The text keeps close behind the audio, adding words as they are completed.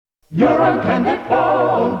You're on Candid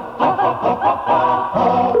Phone.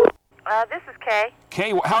 This is Kay.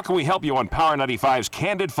 Kay, how can we help you on Power 95's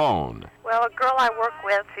Candid Phone? Well, a girl I work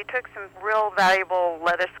with, she took some real valuable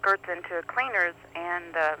leather skirts into cleaners,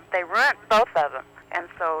 and they ruined both of them. And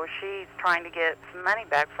so she's trying to get some money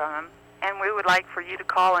back from them. And we would like for you to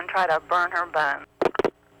call and try to burn her bun.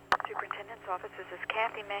 Superintendent's office, this is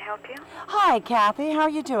Kathy. May I help you? Hi, Kathy. How are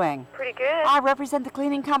you doing? Pretty good. I represent the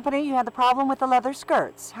cleaning company. You had the problem with the leather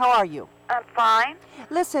skirts. How are you? I'm fine.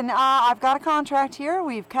 Listen, I've got a contract here.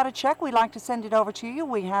 We've cut a check. We'd like to send it over to you.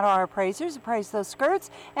 We had our appraisers appraise those skirts,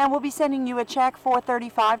 and we'll be sending you a check for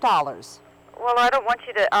 $35. Well, I don't want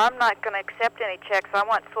you to, I'm not going to accept any checks. I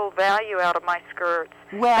want full value out of my skirts.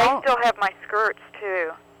 Well, They still have my skirts,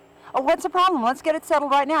 too. oh, what's the problem? Let's get it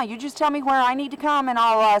settled right now. You just tell me where I need to come, and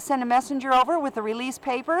I'll send a messenger over with the release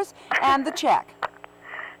papers and the check.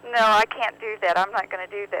 No, I can't do that. I'm not going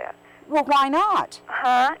to do that. Well, why not?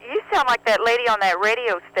 Huh? You sound like that lady on that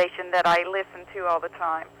radio station that I listen to all the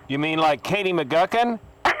time. You mean like Katie McGuckin?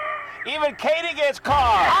 Even Katie gets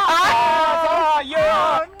caught!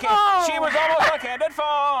 She was almost on Candid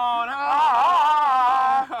Phone!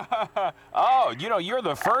 Oh, you know, you're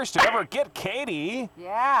the first to ever get Katie.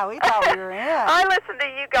 Yeah, we thought we were in. I listen to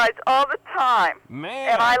you guys all the time.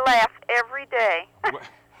 Man. And I laugh every day.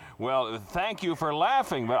 Well, thank you for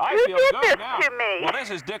laughing, but I Who feel did good this now. to me? Well, this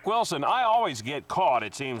is Dick Wilson. I always get caught,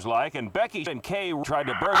 it seems like, and Becky and Kay tried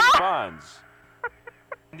to burn the buns.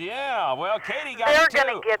 Yeah, well, Katie got They're it too.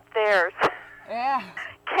 going to get theirs. Yeah.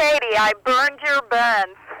 Katie, I burned your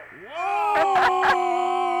buns.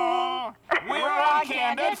 Whoa! We're on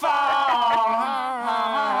Candid Phone!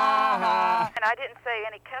 And I didn't say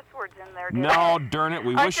any cuss words in there, did I? No, darn it,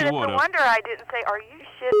 we wish you would No have. wonder I didn't say, are you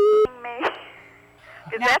shitting me?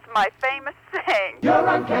 Because that's my famous saying. You're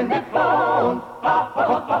on Candid Phone.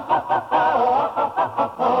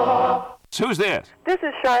 Who's this? This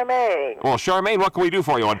is Charmaine. Well, Charmaine, what can we do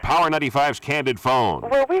for you on Power 95's Candid Phone?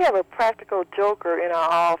 Well, we have a practical joker in our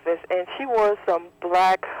office, and she wore some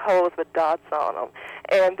black hose with dots on them.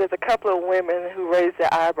 And there's a couple of women who raise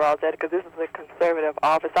their eyebrows at it because this is a conservative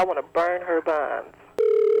office. I want to burn her buns.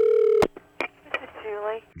 This is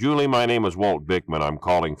Julie. Julie, my name is Walt Bickman. I'm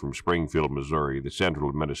calling from Springfield, Missouri, the Central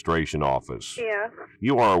Administration Office. Yeah.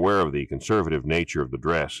 You are aware of the conservative nature of the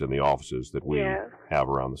dress in the offices that we Yeah. have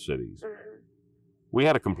around the cities. Mm-hmm. We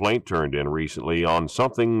had a complaint turned in recently on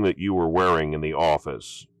something that you were wearing in the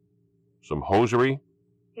office. Some hosiery?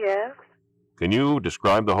 Yes. Can you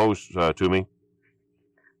describe the hose to me?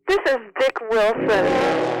 This is Dick Wilson.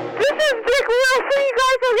 This is Dick Wilson. You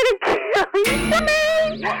guys are going to kill me.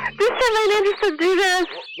 Charmaine! Did Charmaine Anderson do this?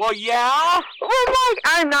 Well, yeah. Oh, my...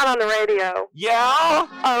 I'm not on the radio. Yeah.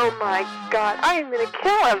 Oh, my God. I am going to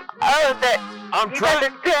kill him. Oh, that... I'm You trying.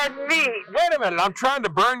 got the dead meat. Wait a minute. I'm trying to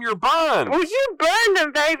burn your buns. Well, you burned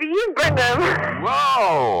them, baby. You burned them.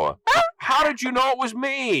 Whoa. How did you know it was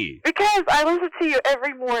me? Because I listen to you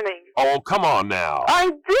every morning. Oh, come on now. I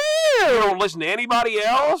You do. don't listen to anybody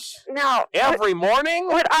else? Now, Every morning?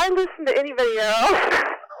 would I listen to anybody else?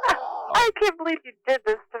 I can't believe you did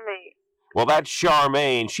this to me. Well, that's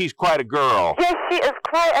Charmaine. She's quite a girl. Yes, she is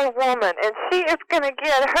quite a woman, and she is going to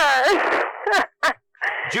get hurt.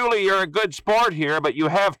 Julie, you're a good sport here, but you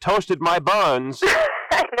have toasted my buns.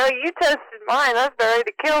 I know you toasted mine. I was ready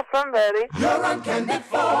to kill somebody. You're on Candid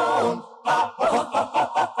Phone.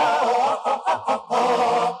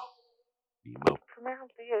 Ma'am,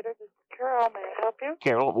 Theater, this is Carol. May I help you?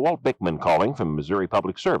 Carol, Walt Bickman calling from Missouri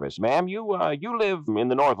Public Service. Ma'am, you live in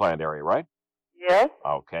the Northland area, right? Yes.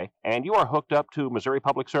 Okay. And you are hooked up to Missouri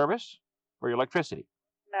Public Service for your electricity.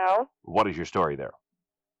 No. What is your story there?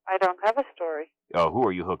 I don't have a story. Who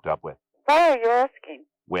are you hooked up with? Why are you asking?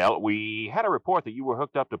 Well, we had a report that you were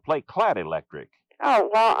hooked up to Play Clad Electric. Oh,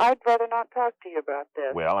 well, I'd rather not talk to you about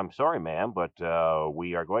this. Well, I'm sorry, ma'am, but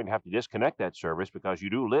we are going to have to disconnect that service because you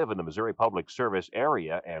do live in the Missouri Public Service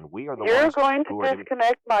area, and we are the You're ones going who to are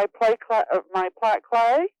disconnect my plat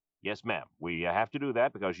clay? Yes, ma'am. We have to do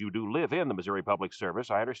that because you do live in the Missouri Public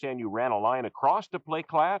Service. I understand you ran a line across to Play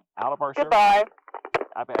Clad out of our service. Goodbye.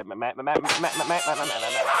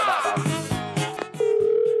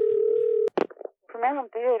 Command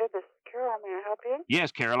Theater, this is Carol. May I help you?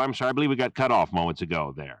 Yes, Carol, I'm sorry. I believe we got cut off moments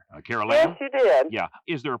ago there. Carol Yes, Ann? you did. Yeah.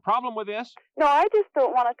 Is there a problem with this? No, I just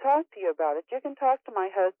don't want to talk to you about it. You can talk to my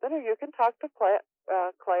husband, or you can talk to Clay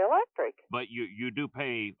Electric. But you do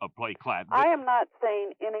pay a Play Clad. I am not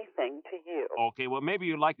saying anything to you. Okay, well, maybe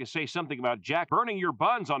you'd like to say something about Jack burning your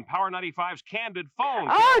buns on Power 95's Candid Phone.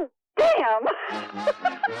 Oh, damn!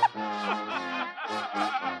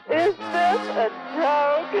 Is this a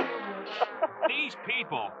joke? These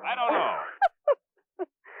people, I don't know.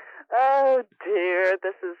 Oh, dear,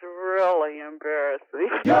 this is really embarrassing.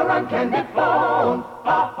 You're on Candid Phone.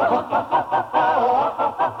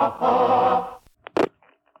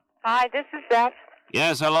 Hi, this is Beth.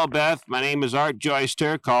 Yes, hello, Beth. My name is Art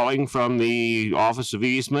Joyster, calling from the Office of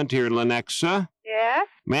Easement here in Lenexa. Yes?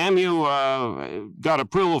 Ma'am, you got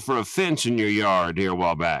approval for a fence in your yard here a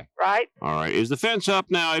while back. Right? All right. Is the fence up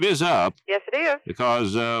now? It is up. Yes, it is.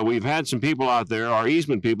 Because we've had some people out there, our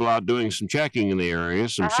easement people out doing some checking in the area,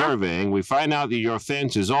 some surveying. We find out that your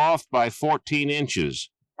fence is off by 14 inches.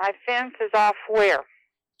 My fence is off where?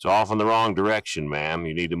 It's off in the wrong direction, ma'am.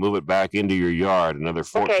 You need to move it back into your yard another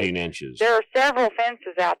 14 inches. There are several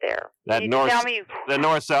fences out there. That You need to tell me, the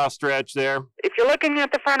north-south stretch there? if you're looking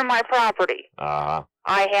at the front of my property, Uh-huh.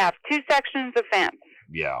 I have two sections of fence.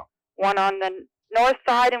 Yeah. One on the north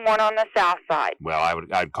side and one on the south side. Well,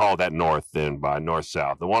 I'd call that north then, by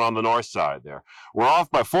north-south. The one on the north side there. We're off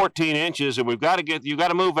by 14 inches, and you got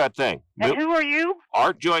to move that thing. And who are you?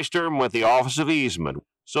 Art Joyster with the Office of Easement.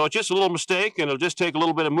 So it's just a little mistake, and it'll just take a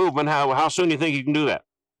little bit of movement. How soon do you think you can do that?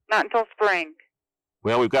 Not until spring.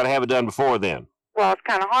 Well, we've got to have it done before then. Well, it's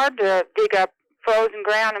kind of hard to dig up frozen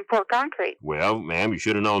ground and pour concrete. Well, ma'am, you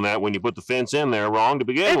should have known that when you put the fence in there wrong to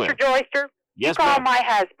begin with. Mr. Joyster, Yes, you call ma'am. my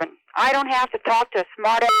husband. I don't have to talk to a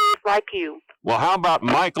smart ass like you. Well, how about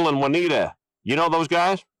Michael and Juanita? You know those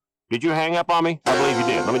guys? Did you hang up on me? I believe you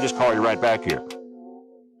did. Let me just call you right back here.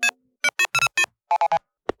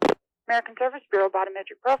 American Service Bureau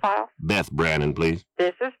Biometric Profile. Beth Brannon, please.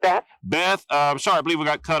 This is Beth. Beth, sorry, I believe we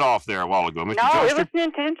got cut off there a while ago. Mr. No, Joyster? it was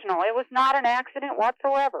intentional. It was not an accident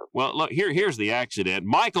whatsoever. Well, look, here's the accident.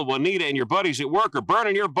 Michael, Juanita, and your buddies at work are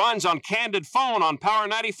burning your buns on Candid Phone on Power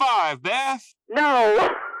 95, Beth. No.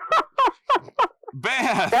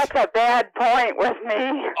 Beth. That's a bad point with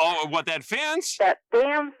me. Oh, what, that fence? That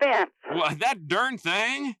damn fence. What, that darn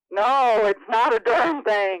thing? No, it's not a darn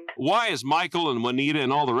thing. Why is Michael and Juanita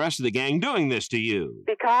and all the rest of the gang doing this to you?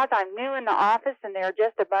 Because I'm new in the office and they're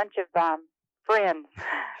just a bunch of friends.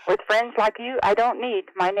 With friends like you, I don't need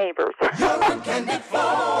my neighbors. You're on Candid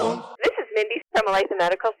Phone. This is Mindy from Olathe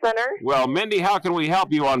Medical Center. Well, Mindy, how can we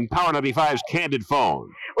help you on Power 95's Candid Phone?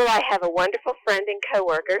 Well, I have a wonderful friend and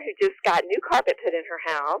coworker who just got new carpet put in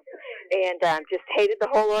her house and just hated the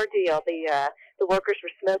whole ordeal. The workers were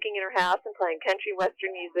smoking in her house and playing country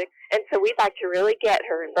western music, and so we'd like to really get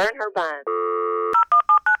her and burn her buns.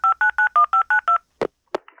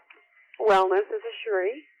 Wellness, this is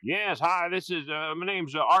Sheree. Yes, hi, this is, my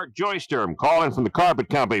name's Art Joyster. I'm calling from the carpet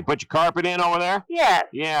company. Put your carpet in over there? Yes.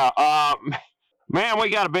 Yeah, ma'am, we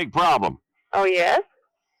got a big problem. Oh, yes?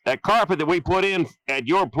 That carpet that we put in at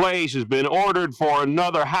your place has been ordered for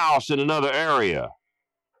another house in another area.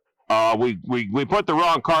 We put the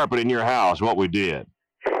wrong carpet in your house, what we did.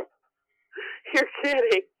 You're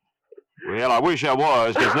kidding. Well, I wish I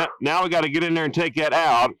was, because now we got to get in there and take that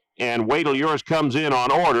out and wait till yours comes in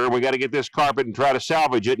on order. We got to get this carpet and try to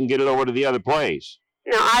salvage it and get it over to the other place.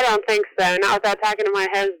 No, I don't think so. Not without talking to my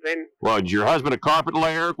husband. Well, is your husband a carpet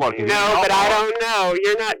layer? What, can he No, help but I out? don't know.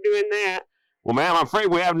 You're not doing that. Well, ma'am, I'm afraid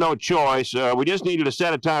we have no choice. We just needed a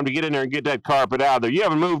set of time to get in there and get that carpet out there. You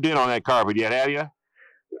haven't moved in on that carpet yet, have you?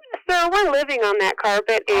 Sir, we're living on that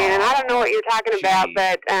carpet, and I don't know what you're talking about,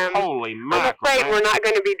 but Holy I'm mackerel, afraid man. we're not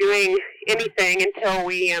going to be doing anything until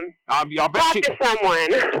we I'll bet talk you. to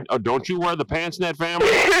someone. Oh, don't you wear the pants in that family?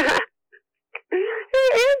 Who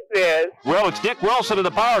is this? Well, it's Dick Wilson of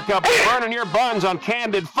the Power Company burning your buns on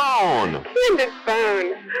Candid Phone. Candid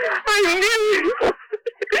Phone. I knew.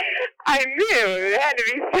 I knew. It had to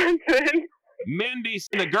be something. Mindy,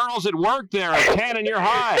 the girls at work there are tanning your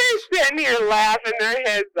hides. They're sitting here laughing their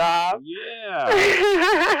heads off. Yeah.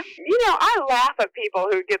 I laugh at people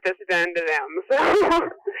who get this done to them, so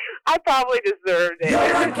I probably deserved You're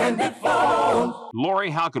it. on Candid Phone.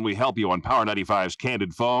 Lori, how can we help you on Power 95's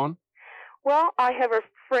Candid Phone? Well, I have a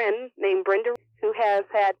friend named Brenda who has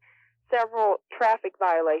had several traffic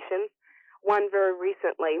violations, one very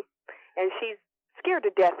recently, and she's scared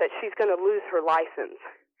to death that she's going to lose her license.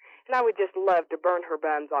 And I would just love to burn her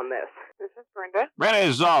buns on this. This is Brenda. Brenda,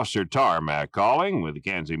 is Officer Tarmac calling with the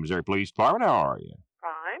Kansas City, Missouri Police Department. How are you?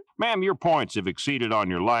 Fine. Ma'am, your points have exceeded on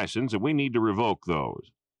your license, and we need to revoke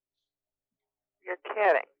those. You're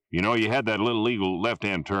kidding. You know, you had that little legal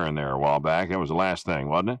left-hand turn there a while back. That was the last thing,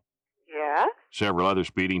 wasn't it? Yes? Several other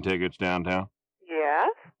speeding tickets downtown. Yes?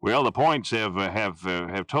 Well, the points have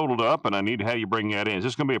totaled up, and I need to have you bring that in. Is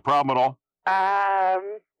this going to be a problem at all?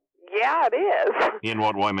 Yeah, it is. In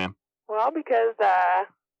what way, ma'am? Well, because I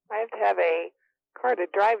have to have a car to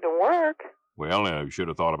drive to work. Well, you should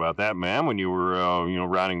have thought about that, ma'am, when you were,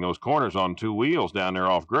 riding those corners on two wheels down there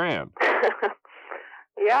off Grand.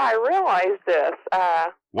 Yeah, I realize this.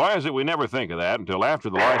 Why is it we never think of that until after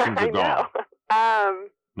the license I are gone? know.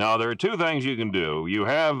 Now, there are two things you can do. You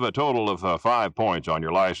have a total of 5 points on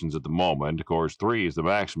your license at the moment. Of course, 3 is the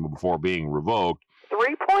maximum before being revoked.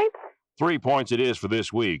 3 points 3 points it is for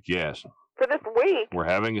this week, yes. for this week? We're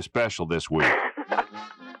having a special this week.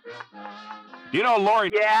 You know, Lori,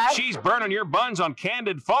 Yes? she's burning your buns on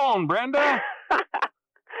candid phone, Brenda.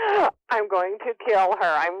 I'm going to kill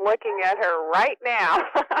her. I'm looking at her right now.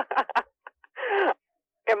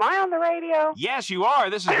 Am I on the radio? Yes, you are.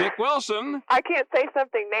 This is Dick Wilson. I can't say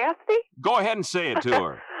something nasty? Go ahead and say it to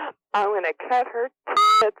her. I'm going to cut her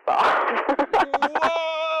tits off.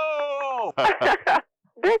 Whoa!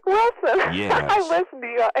 Dick Wilson. Yes. I listen to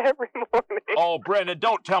you every morning. Oh, Brenda,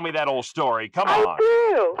 don't tell me that old story. Come I on.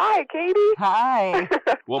 do. Hi, Katie. Hi.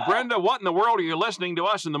 Well, Brenda, what in the world are you listening to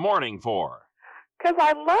us in the morning for? Because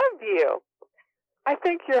I love you. I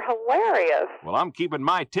think you're hilarious. Well, I'm keeping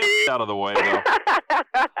my tits out of the way, though.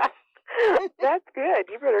 That's good.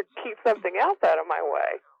 You better keep something else out of my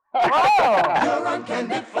way. Oh. You're on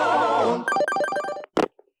Candid Phone.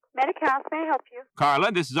 Medicals, may I help you?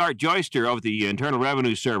 Carla, this is Art Joyster over at the Internal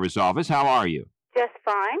Revenue Service office. How are you? Just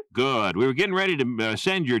fine. Good. We were getting ready to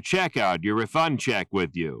send your check out, your refund check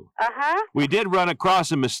with you. Uh-huh. We did run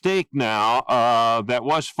across a mistake now that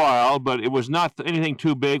was filed, but it was not anything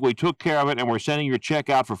too big. We took care of it, and we're sending your check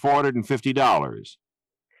out for $450. $450?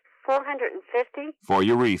 For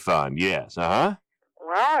your refund, yes. Uh-huh.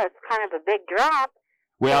 Well, it's kind of a big drop.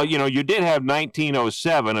 Well, you know, you did have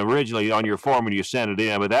 1907 originally on your form when you sent it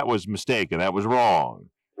in, but that was mistaken. That was wrong.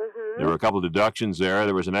 There were a couple of deductions there.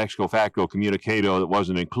 There was an ex facto communicado that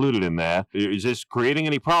wasn't included in that. Is this creating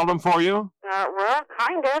any problem for you? Well,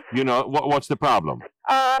 kind of. You know, what's the problem?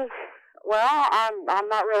 Well, I'm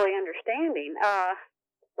not really understanding.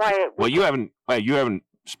 Why? Well, you haven't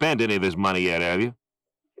spent any of this money yet, have you?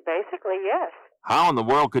 Basically, yes. How in the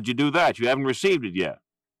world could you do that? You haven't received it yet.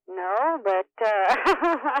 No, but,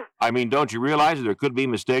 I mean, don't you realize that there could be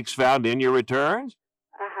mistakes found in your returns?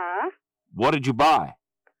 Uh-huh. What did you buy?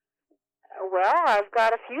 Well, I've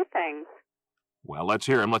got a few things. Well, let's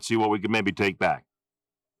hear them. Let's see what we can maybe take back.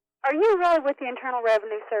 Are you really with the Internal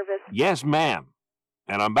Revenue Service? Yes, ma'am.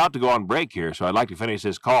 And I'm about to go on break here, so I'd like to finish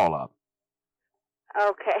this call up.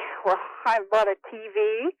 Okay, well, I bought a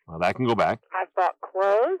TV. Well, that can go back. I've bought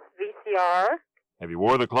clothes, VCR. Have you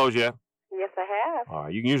wore the clothes yet? Yes, I have. All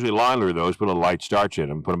right, you can usually launder those, put a light starch in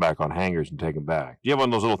them, put them back on hangers and take them back. Do you have one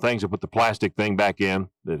of those little things that put the plastic thing back in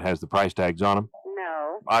that has the price tags on them?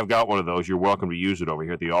 No. I've got one of those. You're welcome to use it over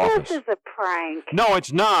here at the office. This is a prank. No,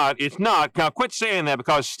 it's not. It's not. Now, quit saying that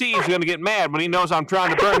because Steve's going to get mad when he knows I'm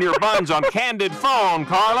trying to burn your buns on candid phone,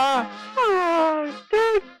 Carla. Oh,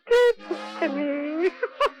 don't do this to me.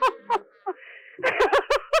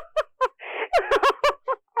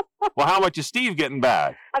 Well, how much is Steve getting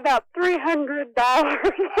back? About $300.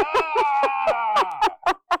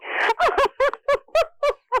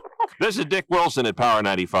 This is Dick Wilson at Power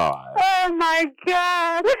 95. Oh, my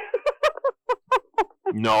God.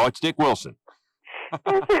 No, it's Dick Wilson.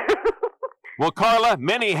 Well, Carla,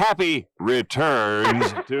 many happy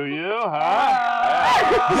returns to you,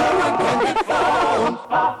 huh? You're on Candid Phone.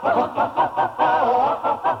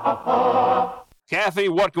 Kathy,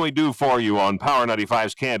 what can we do for you on Power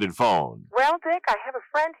 95's Candid Phone? Well, Dick, I have a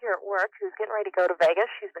friend here at work who's getting ready to go to Vegas.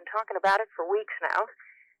 She's been talking about it for weeks now.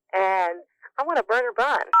 And I want to burn her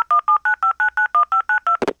bun.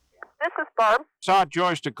 This is Barb. Saw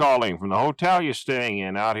Joyster calling from the hotel you're staying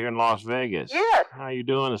in out here in Las Vegas. Yes. How you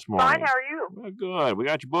doing this morning? Fine, how are you? Well, good. We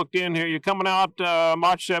got you booked in here. You're coming out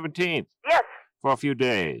March 17th Yes, for a few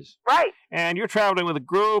days. right. And you're traveling with a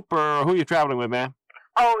group, or who are you traveling with, man?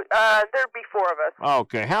 Oh, there'd be 4 of us.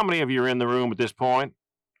 Okay. How many of you are in the room at this point?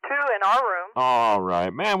 2 in our room. All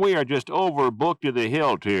right. Man, we are just overbooked to the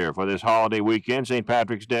hilt here for this holiday weekend, St.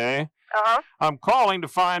 Patrick's Day. Uh-huh. I'm calling to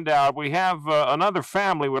find out. We have another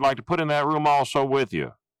family we'd like to put in that room also with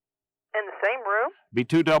you. In the same room? Be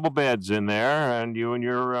 2 double beds in there, and you and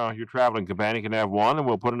your traveling companion can have one, and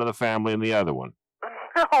we'll put another family in the other one.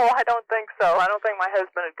 No, I don't think so. I don't think my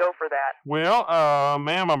husband would go for that. Well,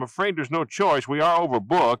 ma'am, I'm afraid there's no choice. We are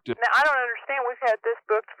overbooked. Now, I don't understand. We've had this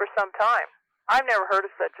booked for some time. I've never heard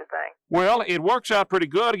of such a thing. Well, it works out pretty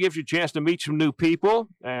good. It gives you a chance to meet some new people.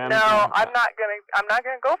 And No, I'm not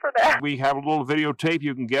gonna go for that. we have a little videotape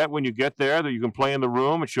you can get when you get there that you can play in the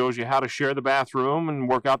room. It shows you how to share the bathroom and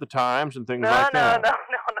work out the times and things like that. No.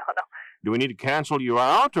 Do we need to cancel you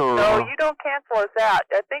out, or? No, you don't cancel us out.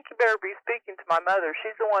 I think you better be speaking to my mother.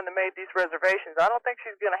 She's the one that made these reservations. I don't think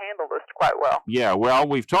she's going to handle this quite well. Yeah, well,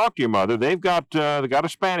 we've talked to your mother. They got a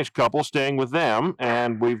Spanish couple staying with them,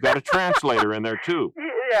 and we've got a translator in there, too.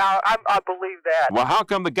 Yeah, I believe that. Well, how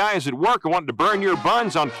come the guys at work are wanting to burn your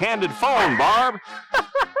buns on Candid Phone, Barb?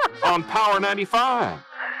 On Power 95.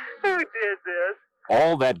 Who did this?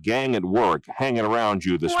 All that gang at work hanging around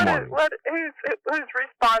you this morning. Who's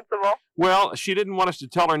responsible? Well, she didn't want us to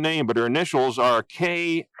tell her name, but her initials are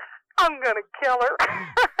K. I'm going to kill her.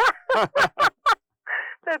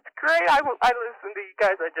 That's great. I listen to you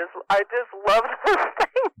guys. I just love this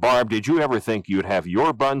thing. Barb, did you ever think you'd have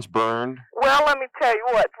your buns burned? Well, let me tell you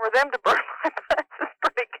what. For them to burn my buns is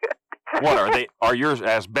pretty good. What, are they? Are yours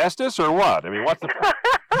asbestos or what? I mean, what's the...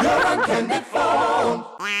 You're on Candid Phone.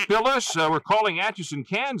 Phyllis, we're calling Atchison,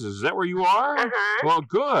 Kansas. Is that where you are? Uh-huh. Well,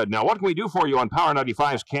 good. Now, what can we do for you on Power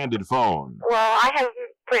 95's Candid Phone? Well, I have a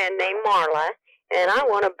friend named Marla, and I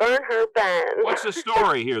want to burn her buns. What's the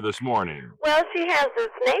story here this morning? Well, she has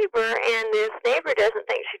this neighbor, and this neighbor doesn't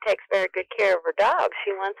think she takes very good care of her dog.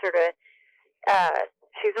 She wants her to,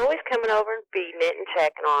 she's always coming over and feeding it and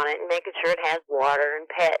checking on it and making sure it has water and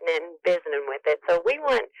petting it and visiting with it. So we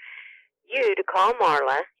want you to call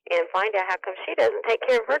Marla and find out how come she doesn't take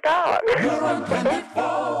care of her dog. You're on Candid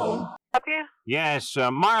Phone. Help you? Yes,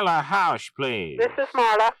 Marla House, please. This is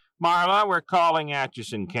Marla. Marla, we're calling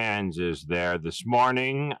Atchison, Kansas there this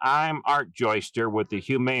morning. I'm Art Joyster with the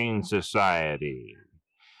Humane Society.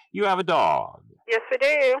 You have a dog. Yes, we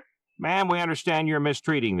do. Ma'am, we understand you're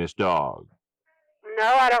mistreating this dog. No,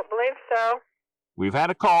 I don't believe so. We've had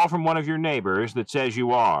a call from one of your neighbors that says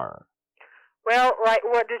you are. Well, like,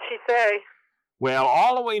 what did she say? Well,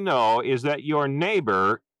 all we know is that your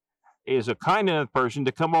neighbor is a kind enough person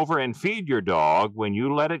to come over and feed your dog when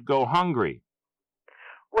you let it go hungry.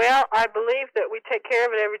 Well, I believe that we take care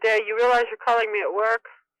of it every day. You realize you're calling me at work?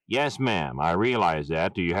 Yes, ma'am, I realize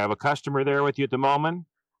that. Do you have a customer there with you at the moment?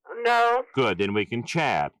 No. Good, then we can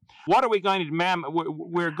chat. What are we going to, ma'am,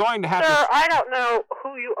 we're going to have Sir, to... I don't know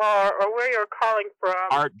who you are or where you're calling from.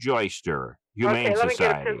 Art Joyster, Humane Okay, let me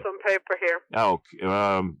get a Society. pencil and paper here. Okay,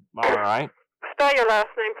 all right. Spell your last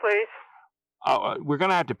name, please. We're going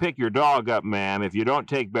to have to pick your dog up, ma'am, if you don't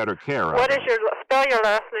take better care of What it. is your... Spell your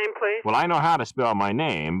last name, please. Well, I know how to spell my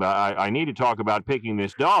name, but I need to talk about picking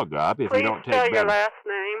this dog up if Please you don't take spell better... your last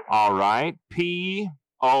name. All right,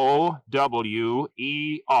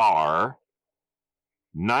 Power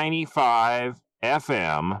 95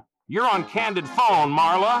 FM. You're on Candid Phone,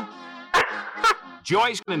 Marla.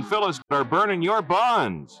 Joyce and Phyllis are burning your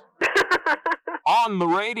buns on the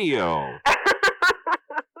radio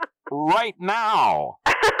right now.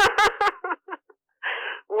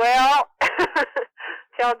 Well,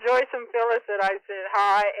 tell Joyce and Phyllis that I said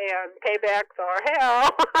hi and paybacks are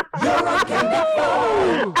hell. You're on Candid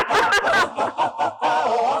Phone.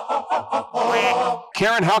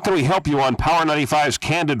 Karen, how can we help you on Power 95's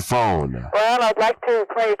Candid Phone? Well, I'd like to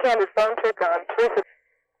play a Candid Phone trick on Teresa.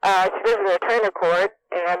 She lives in a trailer court,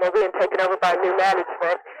 and they're being taken over by new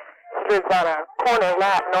management. She lives on a corner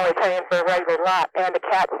lot and only paying for a regular lot, and a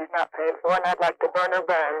cat she's not paying for, and I'd like to burn her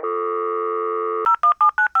bun.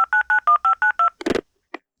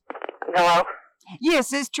 Hello?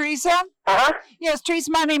 Yes, is Teresa? Uh-huh. Yes, Teresa,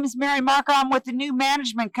 my name is Mary Marker. I'm with the new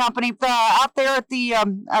management company out there at the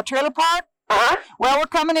trailer park. Uh-huh. Well, we're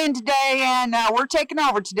coming in today, and we're taking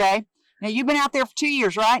over today. Now, you've been out there for 2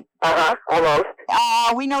 years, right? Uh-huh. Almost.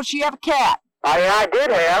 We know you have a cat. I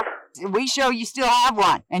did have. We show you still have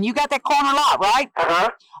one. And you got that corner lot, right? Uh-huh.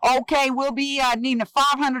 Okay, we'll be needing a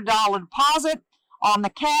 $500 deposit on the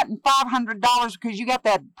cat and $500 because you got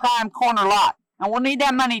that prime corner lot. And we'll need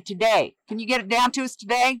that money today. Can you get it down to us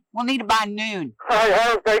today? We'll need it by noon. I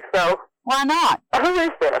don't think so. Why not? Who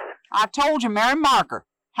is this? I told you, Mary Marker.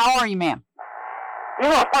 How are you, ma'am? You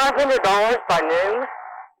want $500 by noon?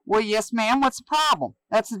 Well, yes, ma'am. What's the problem?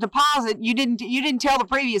 That's the deposit. You didn't tell the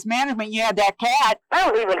previous management you had that cat. I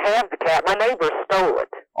don't even have the cat. My neighbor stole it.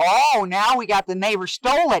 Oh, now we got the neighbor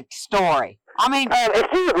stole it story. I mean,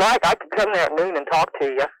 If you would like, I could come there at noon and talk to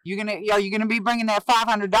you. are you gonna be bringing that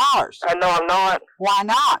 $500? No, I'm not, Why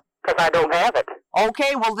not? because I don't have it.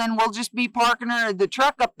 Okay, well then we'll just be parking the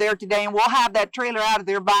truck up there today, and we'll have that trailer out of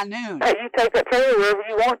there by noon. Hey, you take that trailer wherever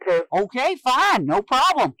you want to. Okay, fine, no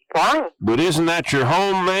problem. Fine. But isn't that your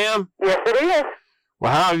home, ma'am? Yes, it is.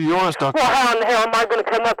 Well, how do you want us to... Well, how in the hell am I going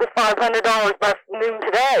to come up with $500 by noon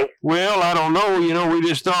today? Well, I don't know. We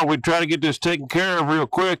just thought we'd try to get this taken care of real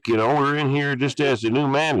quick. We're in here just as the new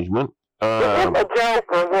management. a joke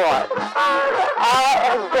or what? I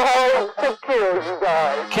am very confused, you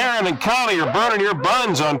guys. Karen and Connie are burning your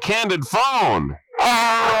buns on Candid Phone.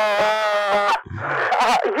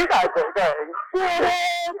 You guys are very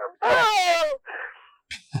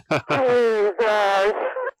Jesus.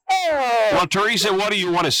 Well, Teresa, what do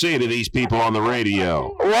you want to say to these people on the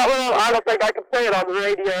radio? Well, I don't think I can say it on the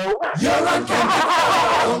radio. You're on Candid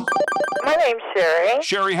Phone. My name's Sherry.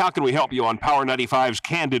 Sherry, how can we help you on Power 95's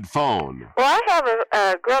Candid Phone? Well, I have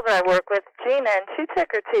a girl that I work with, Gina, and she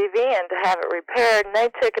took her TV in to have it repaired, and they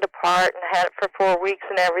took it apart and had it for 4 weeks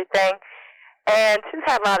and everything. And she's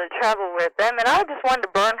had a lot of trouble with them, and I just wanted to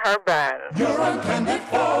burn her buns. You're on Candid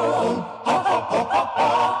Phone.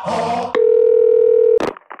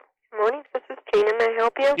 Morning, this is Gina. May I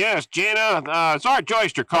help you? Yes, Gina, it's Art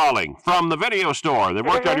Joyster calling from the video store that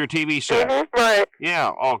worked on your TV set. Right.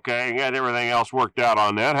 Yeah, okay, got everything else worked out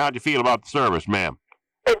on that. How'd you feel about the service, ma'am?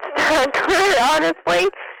 It's not good, honestly.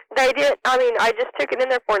 They did, I just took it in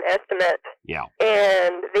there for an estimate. Yeah.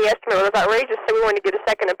 And the estimate was outrageous, so we wanted to get a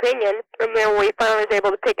second opinion. And then we finally was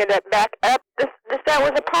able to pick it back up. The set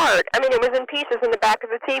was apart. It was in pieces in the back of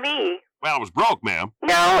the TV. Well, it was broke, ma'am.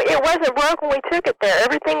 No, it wasn't broke when we took it there.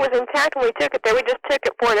 Everything was intact when we took it there. We just took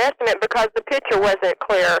it for an estimate because the picture wasn't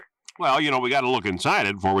clear. Well, we got to look inside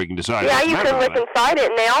it before we can decide. Yeah, what's you the can matter look with it. inside it,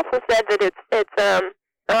 and they also said that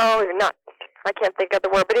I can't think of the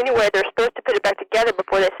word, but anyway, they're supposed to put it back together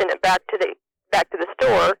before they send it back to the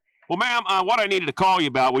store. Well, ma'am, what I needed to call you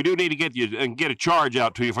about, we do need to get a charge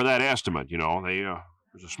out to you for that estimate.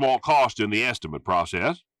 There's a small cost in the estimate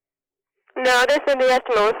process. No, they said the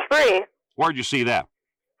estimate was free. Where'd you see that?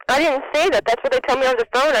 I didn't say that. That's what they told me on the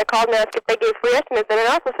phone. I called and asked if they gave free estimates, and it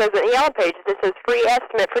also says in the Yellow Pages, it says free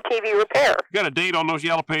estimate for TV repair. You got a date on those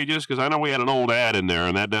Yellow Pages? Because I know we had an old ad in there,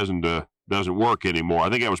 and that doesn't work anymore. I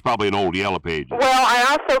think that was probably an old Yellow Page. Well, I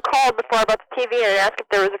also called before I bought the TV and asked if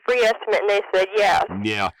there was a free estimate, and they said yes.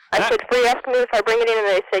 Yeah. I said free estimate if I bring it in, and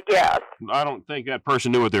they said yes. I don't think that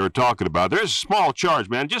person knew what they were talking about. There's a small charge,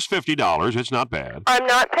 man, just $50. It's not bad. I'm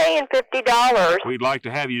not paying $50. We'd like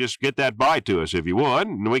to have you just get that by to us if you would,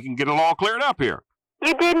 and we can get it all cleared up here.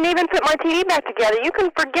 You didn't even put my TV back together. You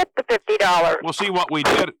can forget the $50. We'll see what we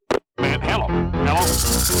did. Man, hello.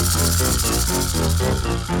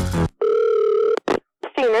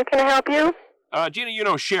 Gina, can I help you? Gina, you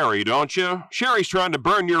know Sherry, don't you? Sherry's trying to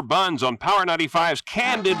burn your buns on Power 95's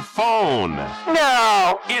Candid Phone.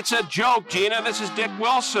 No. It's a joke, Gina. This is Dick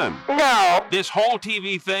Wilson. No. This whole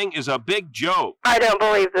TV thing is a big joke. I don't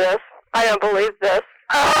believe this. I don't believe this.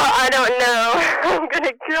 Oh, I don't know. I'm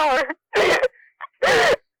gonna kill her.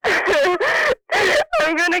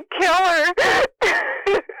 I'm gonna kill her.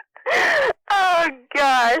 Oh,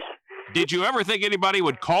 gosh. Did you ever think anybody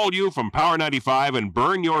would call you from Power 95 and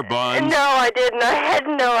burn your buns? No, I didn't. I had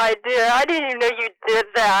no idea. I didn't even know you did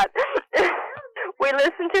that. We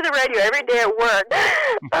listen to the radio every day at work.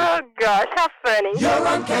 Oh, gosh, how funny. You're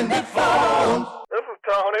on Candid Phone. This is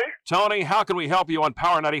Tony. Tony, how can we help you on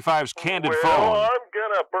Power 95's Candid Well, Phone? I'm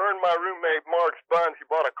gonna burn my roommate Mark's buns. He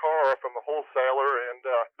bought a car from the wholesaler and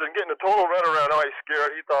been getting a total runaround. Now he's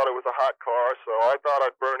scared. He thought it was a hot car, so I thought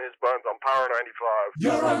I'd burn his buns on Power 95.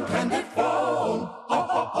 You're on Candid Phone.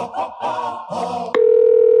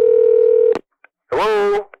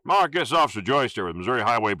 Hello? Mark, this is Officer Joyster with Missouri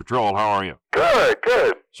Highway Patrol. How are you? Good.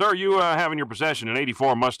 Sir, you have in your possession an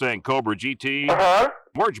 84 Mustang Cobra GT. Uh-huh.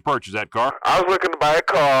 Where'd you purchase that car? I was looking to buy a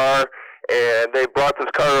car, and they brought this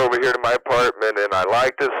car over here to my apartment, and I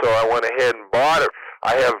liked it, so I went ahead and bought it.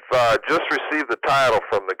 I have just received the title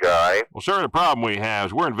from the guy. Well, sir, the problem we have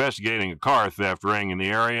is we're investigating a car theft ring in the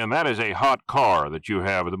area, and that is a hot car that you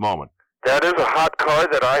have at the moment. That is a hot car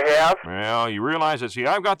that I have? Well, you realize that, see,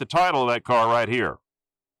 I've got the title of that car right here.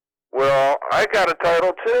 Well, I got a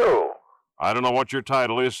title, too. I don't know what your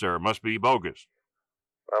title is, sir. It must be bogus.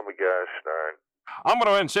 Oh, my gosh, darn. I'm going to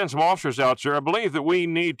go ahead and send some officers out, sir. I believe that we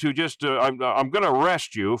need to just, I'm going to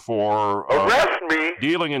arrest you for Arrest me?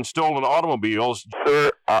 dealing in stolen automobiles.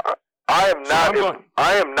 Sir, I am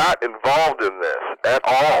not involved in this at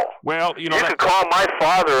all. Well, you know, You could call my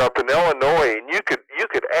father up in Illinois, and you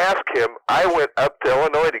could ask him. I went up to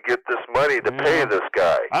Illinois to get this money to pay this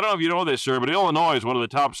guy. I don't know if you know this, sir, but Illinois is one of the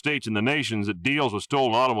top states in the nation that deals with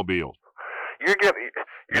stolen automobiles.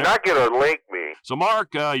 You're not going to link me. So, Mark,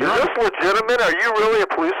 Is this legitimate? Are you really a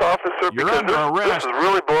police officer? You're Because under this arrest. is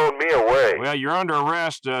really blowing me away. Well, you're under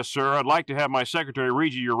arrest, sir. I'd like to have my secretary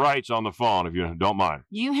read you your rights on the phone, if you don't mind.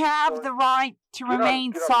 You have the right to Get on-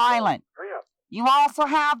 remain get on the phone. silent. Hurry up. You also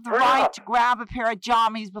have the Hurry right up. to grab a pair of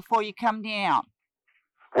jammies before you come down.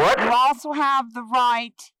 What? You also have the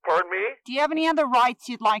right. Pardon me? Do you have any other rights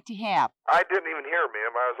you'd like to have? I didn't even hear,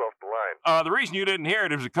 ma'am. I was off the line. The reason you didn't hear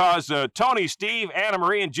it is because Tony, Steve, Anna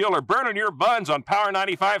Marie, and Jill are burning your buns on Power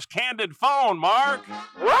 95's Candid Phone, Mark.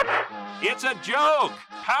 What? It's a joke.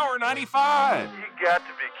 Power 95. You got to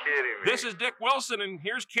be kidding me. This is Dick Wilson, and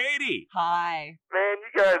here's Katie. Hi. Man,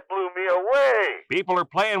 you guys blew me away. People are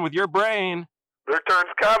playing with your brain. Their turn's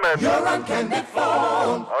coming. You're on Candid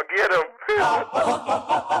Phone. I'll get them.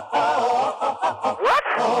 What?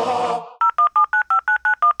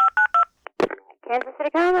 Kansas City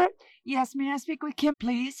Comet. Yes, may I speak with Kim,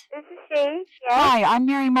 please? This is she. Yes. Hi, I'm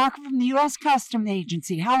Mary Marker from the U.S. Customs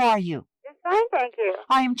Agency. How are you? It's fine, thank you.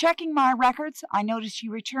 I am checking my records. I noticed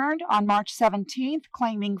you returned on March 17th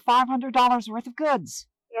claiming $500 worth of goods.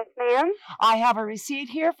 Yes, ma'am. I have a receipt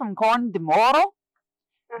here from Gordon DeMoro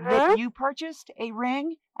Uh-huh. that you purchased a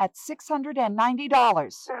ring at $690.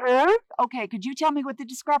 Uh-huh. Okay, could you tell me what the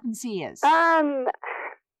discrepancy is?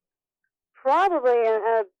 Probably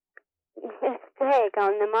a mistake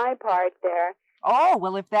on my part there. Oh,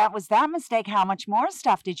 well, if that was that mistake, how much more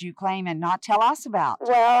stuff did you claim and not tell us about?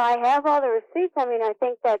 Well, I have all the receipts. I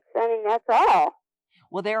think that's all.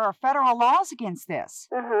 Well, there are federal laws against this.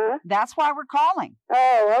 Uh-huh. That's why we're calling.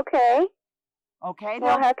 Oh, okay. Okay,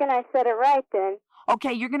 Well, then. how can I set it right then?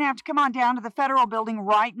 Okay, you're going to have to come on down to the federal building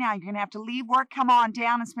right now. You're going to have to leave work, come on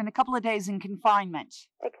down, and spend a couple of days in confinement.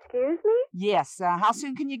 Excuse me? Yes, how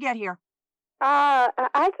soon can you get here? I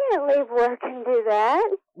can't leave work and do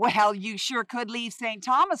that. Well, you sure could leave St.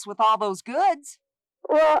 Thomas with all those goods.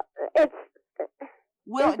 Well,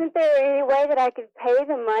 Well, isn't there any way that I could pay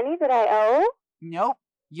the money that I owe? nope.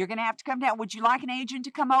 You're going to have to come down. Would you like an agent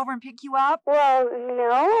to come over and pick you up? Well,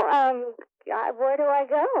 no. Where do I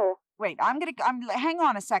go? Wait, hang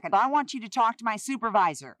on a second. I want you to talk to my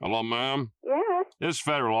supervisor. Hello, ma'am. Yes. This is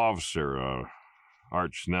federal officer,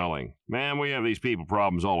 Art Snelling. Ma'am, we have these people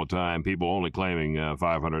problems all the time. People only claiming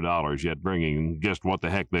 $500, yet bringing just what the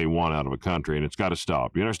heck they want out of a country, and it's got to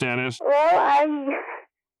stop. You understand this? Well,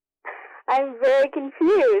 I'm very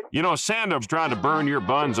confused. You know, Sandom's trying to burn your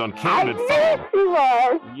buns on Candid I Phone. knew she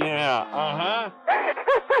was. Yeah, uh-huh.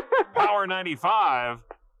 Power 95.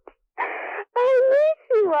 I knew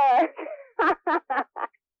she was.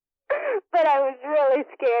 But I was really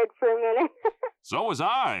scared for a minute. So was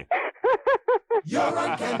I. You're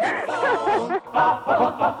on Candid Phone.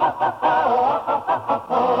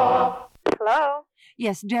 Hello,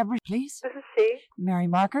 Yes, Deborah, please. this is she. Mary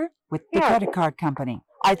Marker with the Yes. credit card company.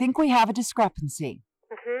 I think we have a discrepancy.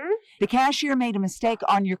 Mm-hmm. The cashier made a mistake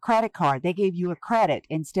on your credit card. They gave you a credit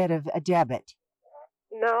instead of a debit.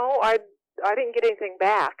 No, I didn't get anything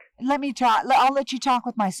back. Let me talk. I'll let you talk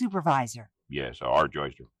with my supervisor. Yes, Art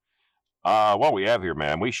Joyster. What we have here,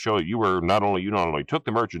 ma'am, we show you not only took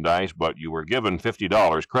the merchandise, but you were given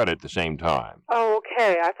 $50 credit at the same time. Oh,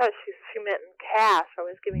 okay. I thought she meant in cash. I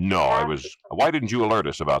was giving No, cash I or was. something. Why didn't you alert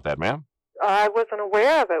us about that, ma'am? I wasn't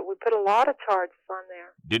aware of it. We put a lot of charges on there.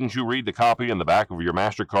 Didn't you read the copy in the back of your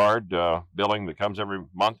MasterCard billing that comes every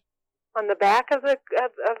month? On the back of the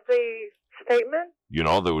statement? You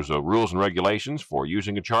know, there was rules and regulations for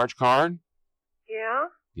using a charge card. Yeah.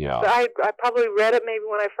 Yeah. But I probably read it maybe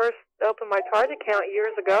when I first opened my charge account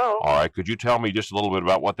years ago. All right. Could you tell me just a little bit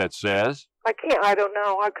about what that says? I can't. I don't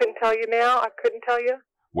know. I couldn't tell you now. I couldn't tell you.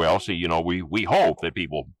 Well, see, you know, we hope that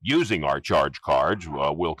people using our charge cards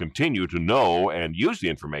will continue to know and use the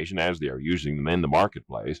information as they are using them in the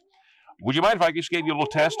marketplace. Would you mind if I just gave you a little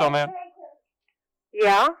test on that?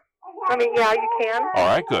 Yeah. Yeah, you can. All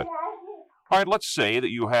right, good. All right, let's say that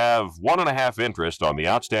you have 1.5 interest on the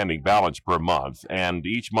outstanding balance per month, and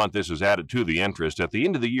each month this is added to the interest. At the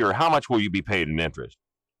end of the year, how much will you be paid in interest?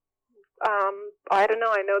 I don't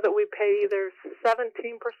know. I know that we pay either 17%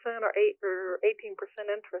 or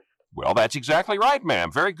 18% interest. Well, that's exactly right,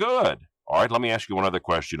 ma'am. Very good. All right, let me ask you one other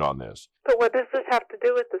question on this. But what does this have to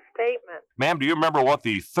do with the statement? Ma'am, do you remember what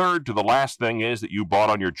the third to the last thing is that you bought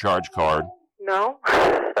on your charge card? No.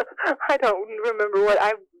 I don't remember what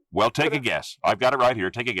I... Well, take a guess. I've got it right here.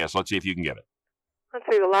 Take a guess. Let's see if you can get it. Let's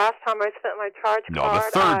see, the last time I spent my charge No, card...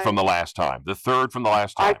 the third from the last time. The third from the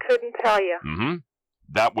last I time. couldn't tell you. Mm-hmm.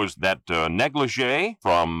 That was that negligee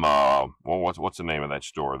from, what's the name of that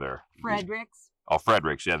store there? Fredericks. Oh,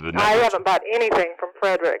 Fredericks. Yeah, the I negligee. haven't bought anything from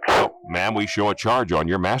Fredericks. Oh, ma'am, we show a charge on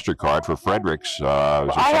your MasterCard for Fredericks.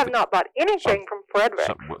 I have not bought anything from Fredericks.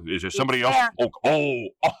 Is there somebody else? there.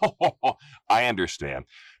 Oh, I understand.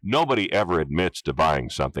 Nobody ever admits to buying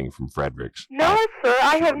something from Fredericks. No, sir,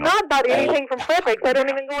 I have No. not bought anything from Fredericks. I don't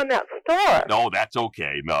even go in that store. No, that's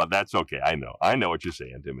okay. No, that's okay. I know what you're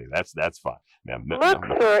saying to me. That's fine. Ma'am, Look,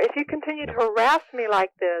 sir, if you continue to harass me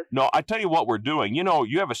like this... No, I tell you what we're doing. You know,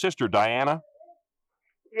 you have a sister, Diana.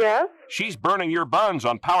 Yes? She's burning your buns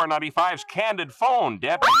on Power 95's Candid Phone,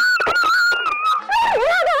 Debbie.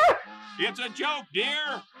 It's a joke,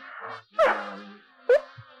 dear.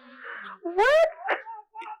 What?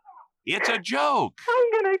 It's a joke.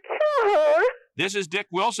 I'm gonna kill her. This is Dick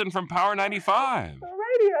Wilson from Power 95. The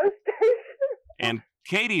radio station. And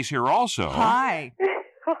Katie's here also. Hi.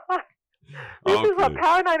 This is what, Okay.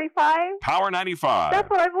 Power 95? Power 95. That's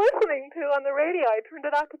what I'm listening to on the radio. I turned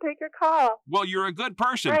it off to take your call. Well, you're a good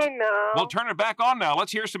person. I know. Well, turn it back on now.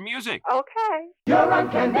 Let's hear some music. Okay. You're on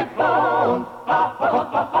Candid Phone.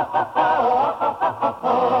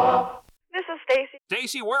 This is Stacy.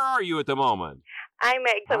 Stacy, where are you at the moment? I'm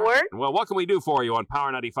at work. Well, what can we do for you on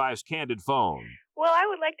Power 95's Candid Phone? Well, I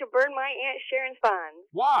would like to burn my Aunt Sharon's buns.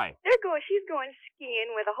 Why? She's going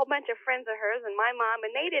skiing with a whole bunch of friends of hers and my mom,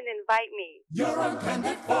 and they didn't invite me. You're on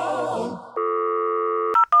Candid Phone.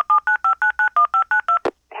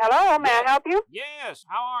 Hello, may I help you? Yes,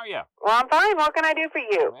 how are you? Well, I'm fine. What can I do for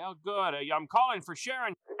you? Well, good. I'm calling for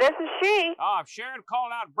Sharon. This is she. Sharon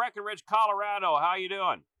calling out Breckenridge, Colorado. How you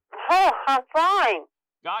doing? Oh, I'm fine.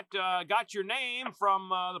 Got your name from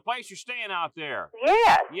the place you're staying out there.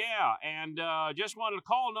 Yes. Yeah, and just wanted to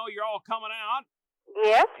know you're all coming out.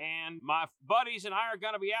 Yes. And my buddies and I are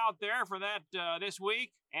going to be out there for that this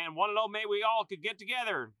week, and want to know maybe we all could get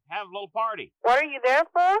together and have a little party. What are you there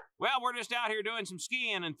for? Well, we're just out here doing some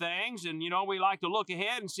skiing and things, and, we like to look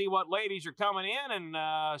ahead and see what ladies are coming in and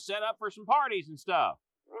set up for some parties and stuff.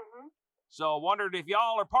 Mm-hmm. So wondered if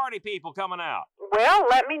y'all are party people coming out. Well,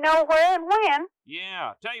 let me know where and when.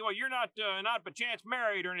 Yeah. Tell you what, you're not by chance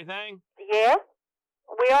married or anything. Yes.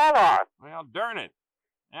 We all are. Well, darn it.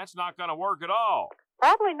 That's not going to work at all.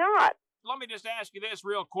 Probably not. Let me just ask you this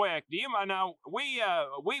real quick. Do you mind now?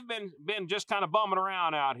 We've been just kind of bumming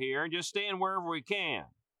around out here and just staying wherever we can.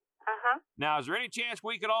 Uh-huh. Now, is there any chance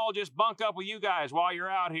we could all just bunk up with you guys while you're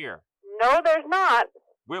out here? No, there's not.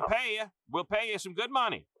 We'll pay you. We'll pay you some good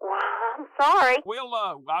money. Well, I'm sorry.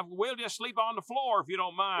 We'll just sleep on the floor if you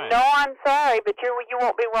don't mind. No, I'm sorry, but you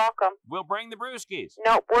won't be welcome. We'll bring the brewskis.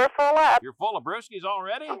 No, we're full up. You're full of brewskis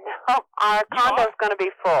already? No, our condo's going to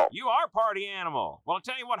be full. You are party animal. Well, I'll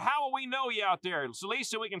tell you what, how will we know you out there? At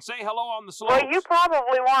least so we can say hello on the slopes. Well, you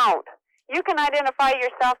probably won't. You can identify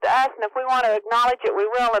yourself to us, and if we want to acknowledge it, we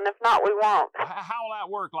will, and if not, we won't. How will that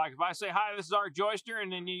work? Like, if I say, hi, this is Art Joyster,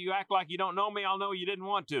 and then you act like you don't know me, I'll know you didn't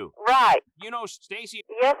want to. Right. You know Stacy?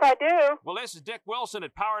 Yes, I do. Well, this is Dick Wilson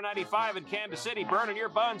at Power 95 in Kansas City, burning your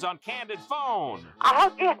buns on Candid Phone.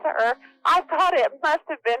 I'll get her. I thought it must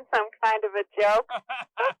have been some kind of a joke.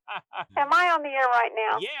 Am I on the air right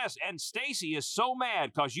now? Yes, and Stacy is so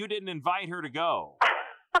mad because you didn't invite her to go.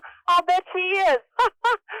 I'll bet she is.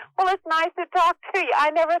 Well, it's nice to talk to you.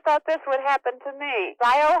 I never thought this would happen to me.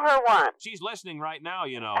 I owe her one. She's listening right now,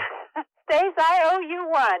 you know. Stace, I owe you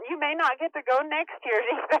one. You may not get to go next year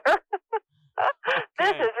either.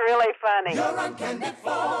 This is really funny. You're on Candid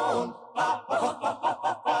Phone.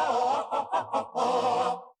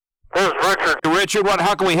 This is Richard. Richard,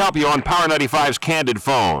 how can we help you on Power 95's Candid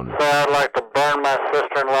Phone? So I'd like to burn my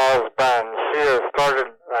sister-in-law's buns. She has started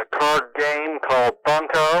a card game called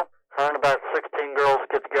Bunko. Her and about 16 girls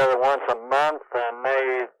get together once a month, and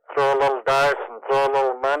they throw a little dice and throw a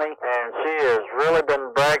little money. And she has really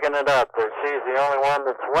been bragging it up that she's the only one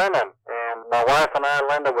that's winning. And my wife and I,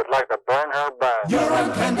 Linda, would like to burn her buns. You're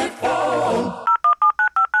on Candid Phone.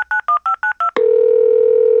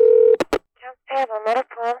 Have a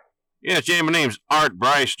medical. Yes, Jane, my name's Art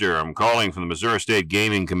Breister. I'm calling from the Missouri State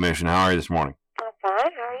Gaming Commission. How are you this morning? I'm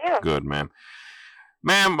fine. How are you? Good, ma'am.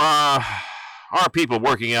 Ma'am, our people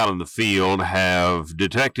working out in the field have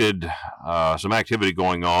detected some activity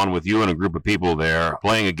going on with you and a group of people there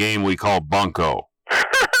playing a game we call Bunko.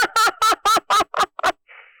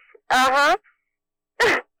 Uh-huh.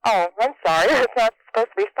 Oh, I'm sorry. It's not supposed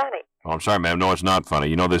to be funny. Oh, I'm sorry, ma'am. No, it's not funny.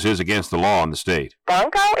 You know, this is against the law in the state.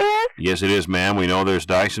 Bunko is? Yes, it is, ma'am. We know there's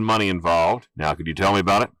dice and money involved. Now, could you tell me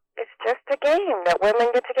about it? It's just a game that women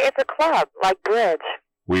get together. It's a club, like bridge.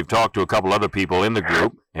 We've talked to a couple other people in the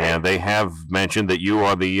group, and they have mentioned that you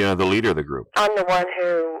are the leader of the group. I'm the one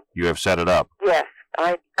who... You have set it up. Yes,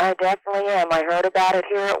 I definitely am. I heard about it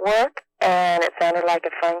here at work, and it sounded like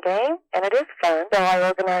a fun game, and it is fun. So I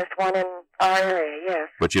organized one in our area, yes.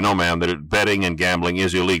 But you know, ma'am, that betting and gambling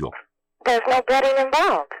is illegal. There's no betting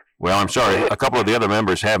involved. Well, I'm sorry. A couple of the other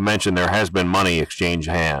members have mentioned there has been money exchanged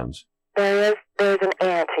hands. There's an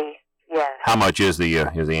ante, yes. How much is the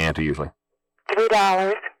ante usually?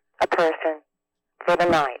 $3 a person for the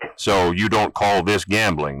night. So you don't call this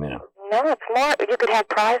gambling then? No, it's more, you could have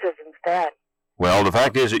prizes instead. Well, the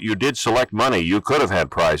fact is that you did select money. You could have had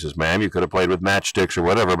prizes, ma'am. You could have played with matchsticks or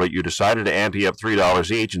whatever, but you decided to ante up $3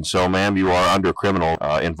 each, and so, ma'am, you are under criminal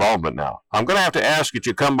involvement now. I'm going to have to ask that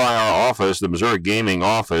you come by our office, the Missouri Gaming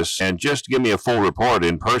office, and just give me a full report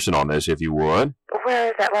in person on this, if you would. Where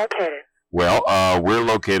is that located? Well, we're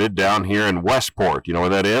located down here in Westport. You know where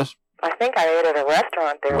that is? I think I ate at a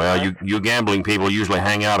restaurant there. Well, you gambling people usually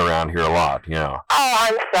hang out around here a lot, yeah. Oh,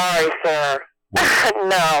 I'm sorry, sir.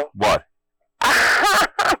 No. What?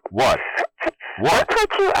 What? What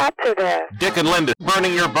put you up to this? Dick and Linda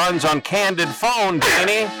burning your buns on Candid Phone,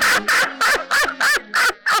 Danny.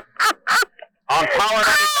 On Power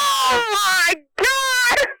 95. Oh, my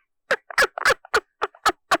God!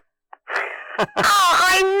 Oh,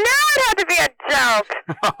 I knew it had to be a joke.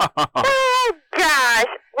 Oh, gosh.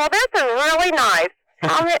 Well, this is really nice.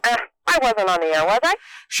 I wasn't on the air, was I?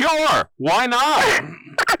 Sure. Why not?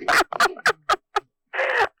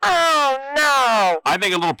 Oh, no. I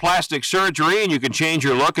think a little plastic surgery and you can change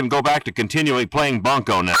your look and go back to continually playing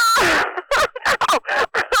bunco now.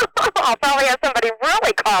 I'll probably have somebody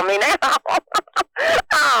really call me now.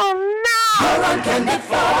 Oh, no. You're on Candid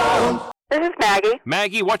Phone. This is Maggie.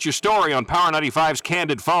 Maggie, what's your story on Power 95's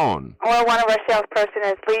Candid Phone? Well, one of our salesperson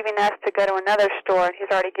is leaving us to go to another store, and he's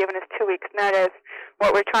already given us 2 weeks' notice.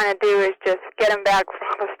 What we're trying to do is just get him back for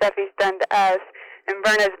all the stuff he's done to us and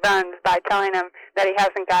burn his buns by telling him that he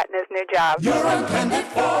hasn't gotten his new job. You're on Candid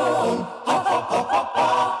Phone.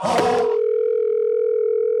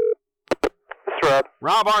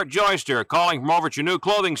 Rob Art Joyster calling from over at your new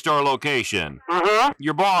clothing store location. Uh-huh.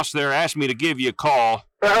 Your boss there asked me to give you a call.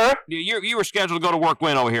 Uh-huh. You were scheduled to go to work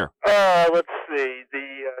when over here? Let's see,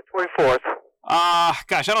 the 24th.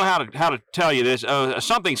 Gosh, I don't know how to tell you this.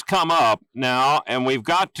 Something's come up now, and we've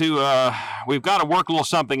got to work a little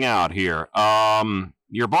something out here.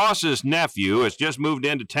 Your boss's nephew has just moved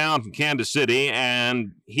into town from Kansas City,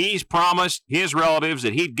 and he's promised his relatives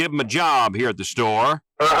that he'd give them a job here at the store.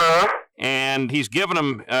 Uh-huh. And he's given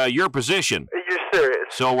them your position. You're serious?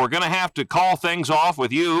 So we're going to have to call things off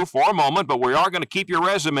with you for a moment, but we are going to keep your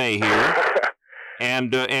resume here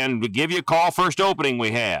and give you a call first opening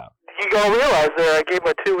we have. You gonna realize that I gave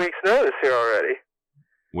my 2 weeks notice here already.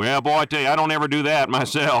 Well, boy, I tell you, I don't ever do that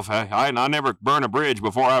myself. I never burn a bridge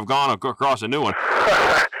before I've gone across a new one.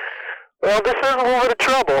 Well, this is a little bit of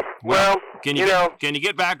trouble. Well, can you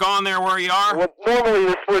get back on there where you are? Well, normally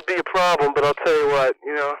this would be a problem, but I'll tell you what,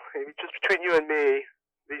 just between you and me,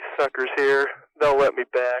 these suckers here, they'll let me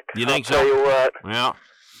back. You think so? I'll tell you what. Well,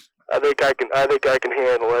 I think I can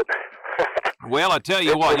handle it. Well, I tell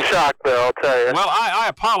you what. It's a shock, though, I'll tell you. Well, I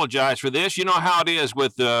apologize for this. You know how it is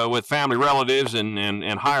with family relatives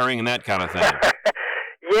and hiring and that kind of thing.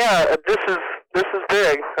 Yeah, this is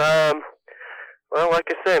big. Well, like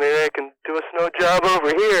I said, maybe I can do a snow job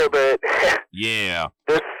over here, but yeah,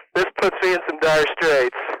 this puts me in some dire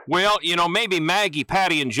straits. Well, maybe Maggie,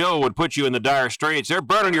 Patty, and Joe would put you in the dire straits. They're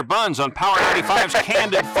burning your buns on Power 95's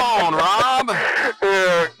Candid Phone, Rob.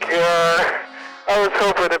 Oh, God. I was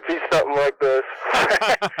hoping it'd be something like this.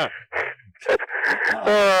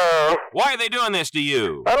 Why are they doing this to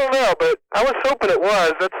you? I don't know, but I was hoping it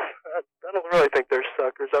was. I don't really think they're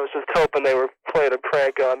suckers. I was just hoping they were playing a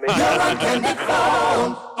prank on me. You're on Candid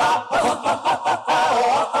Phone.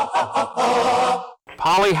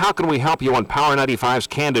 Polly, how can we help you on Power 95's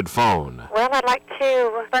Candid Phone? Well, I'd like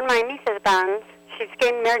to burn my niece's buns. She's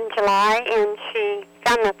getting married in July, and she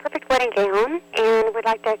found the perfect wedding gown, and we'd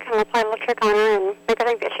like to kind of play a little trick on her and make her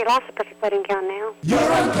think that she lost the perfect wedding gown now. You're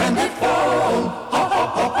on Candid Phone.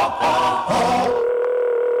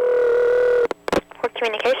 Port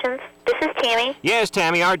Communications, this is Tammy. Yes,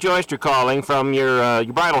 Tammy, Art Joyster calling from your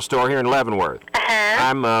bridal store here in Leavenworth. Uh-huh.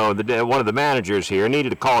 I'm one of the managers here.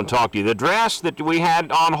 Needed to call and talk to you. The dress that we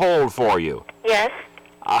had on hold for you. Yes?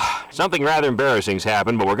 Something rather embarrassing's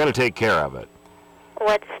happened, but we're going to take care of it.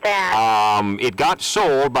 What's that? It got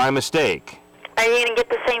sold by mistake. Are you going to get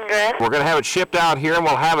the same dress? We're going to have it shipped out here, and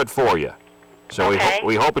we'll have it for you. So okay.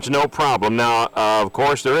 we hope it's no problem. Now, of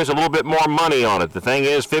course, there is a little bit more money on it. The thing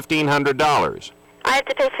is $1,500. I have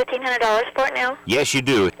to pay $1,500 for it now? Yes, you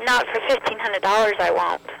do. Not for $1,500, I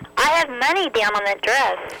won't. I have money down on that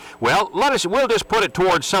dress. Well, we'll just put it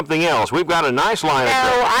towards something else. We've got a nice line of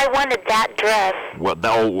No, I wanted that dress. Well,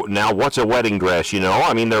 now, what's a wedding dress,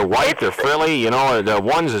 I mean, they're white, they're frilly, the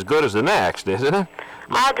one's as good as the next, isn't it?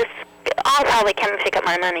 I'll probably come and pick up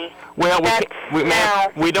my money. Well,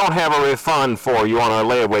 we don't have a refund for you on our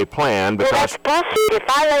layaway plan because... Well, that's bullshit. If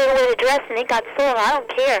I lay away the dress and it got sold, I don't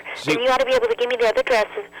care. See, then you ought to be able to give me the other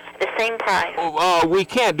dresses the same price. We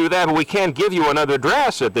can't do that, but we can give you another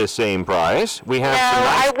dress at this same price. We have some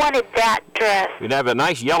nice, I wanted that dress. we'd have a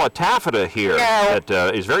nice yellow taffeta here that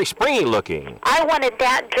is very springy looking. I wanted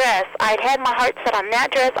that dress. I'd had my heart set on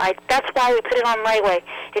that dress. That's why we put it on layaway.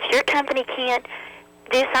 If your company can't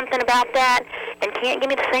do something about that and can't give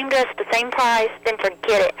me the same dress at the same price, then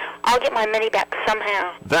forget it. I'll get my money back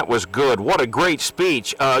somehow. That was good. What a great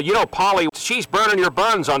speech. You know, Polly, she's burning your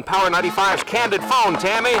buns on Power 95's Candid Phone,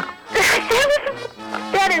 Tammy.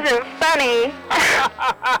 That isn't funny.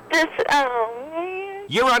 Oh, man.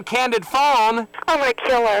 You're on Candid Phone. I'm gonna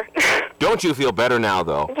kill her. Don't you feel better now,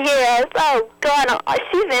 though? Yes. Oh, God.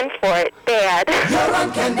 She's in for it bad. You're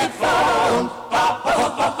on Candid Phone.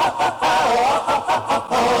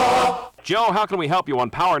 Joe, how can we help you on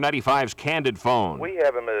Power 95's Candid Phone? We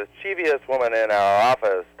have a mischievous woman in our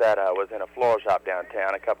office that was in a floral shop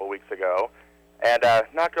downtown a couple weeks ago and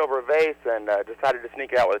knocked over a vase and decided to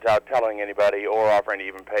sneak out without telling anybody or offering to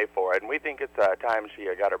even pay for it. And we think it's time she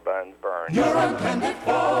got her buns burned. You're on Candid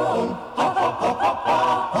Phone.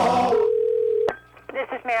 This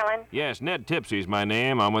is Marilyn. Yes, Ned Tipsy's my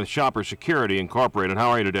name. I'm with Shopper Security Incorporated. How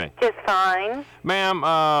are you today? Just fine.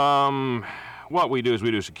 Ma'am, what we do is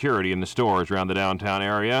we do security in the stores around the downtown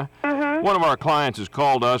area. One of our clients has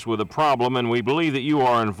called us with a problem, and we believe that you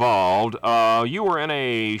are involved. You were in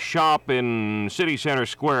a shop in City Center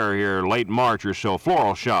Square here late March or so,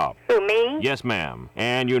 floral shop. Who, me? Yes, ma'am.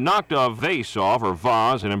 And you knocked a vase off, or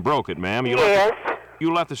vase, and then broke it, ma'am. Yes.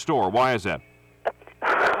 You left the store. Why is that?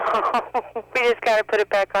 We just got to put it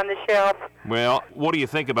back on the shelf. Well, what do you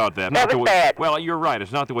think about that? That was bad. Well, you're right.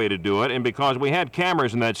 It's not the way to do it. And because we had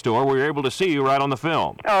cameras in that store, we were able to see you right on the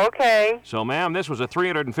film. Oh, okay. So, ma'am, this was a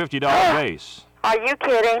 $350 vase. Are you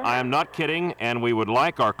kidding? I am not kidding, and we would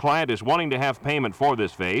like, our client is wanting to have payment for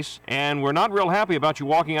this vase, and we're not real happy about you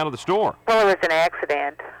walking out of the store. Well, it was an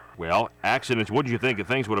accident. Well, accidents, wouldn't you think that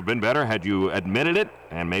things would have been better had you admitted it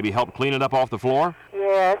and maybe helped clean it up off the floor?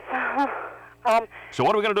 Yes. So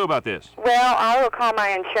what are we going to do about this? Well, I will call my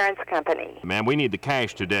insurance company. Ma'am, we need the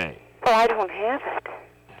cash today. Well, I don't have it.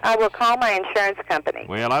 I will call my insurance company.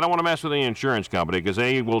 Well, I don't want to mess with the insurance company because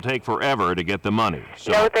they will take forever to get the money.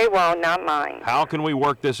 So No, they won't, not mine. how can we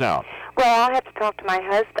work this out? Well, I'll have to talk to my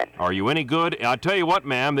husband. Are you any good? I'll tell you what,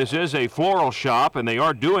 ma'am, this is a floral shop, and they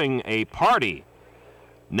are doing a party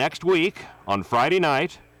next week on Friday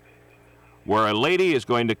night where a lady is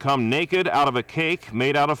going to come naked out of a cake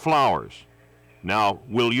made out of flowers. Now,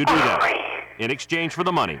 will you do that in exchange for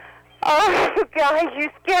the money? Oh, you guys, you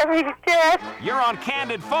scared me to death. You're on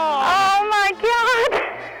Candid Phone. Oh, my God.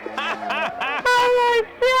 Oh, my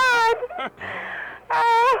God.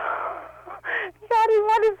 Oh, Johnny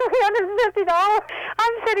wanted $350.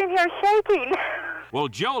 I'm sitting here shaking. Well,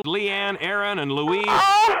 Joe, Leanne, Aaron, and Louise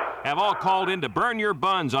Oh, have all called in to burn your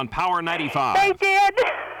buns on Power 95. they did.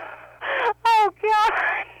 Oh, God.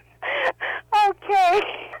 Okay.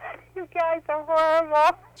 You guys are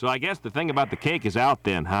horrible. So I guess the thing about the cake is out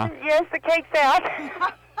then, huh? Yes, the cake's out.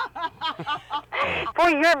 Boy,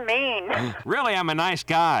 you're mean. Really, I'm a nice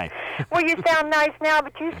guy. Well, you sound nice now,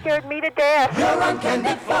 but you scared me to death. You're on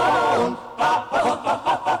Candid Phone.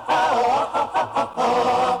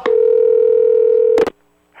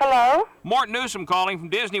 Hello? Mort Newsom calling from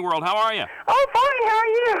Disney World. How are you? Oh, fine. How are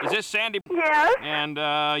you? Is this Sandy? Yes. And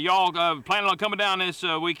y'all planning on coming down this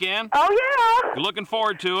weekend? Oh, yeah. You're looking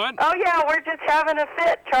forward to it? Oh, yeah. We're just having a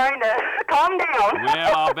fit trying to calm down.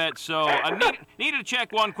 Well, I'll bet so. I need to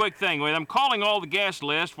check one quick thing. I'm calling all the guest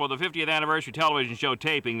list for the 50th anniversary television show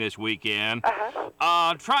taping this weekend.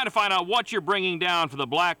 Trying to find out what you're bringing down for the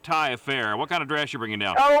black tie affair. What kind of dress you're bringing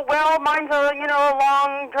down? Oh, well, mine's a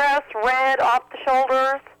long dress, red, off the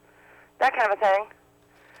shoulders, that kind of a thing.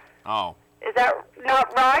 Oh. Is that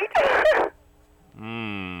not right?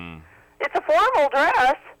 It's a formal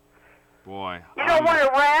dress. Boy. You don't want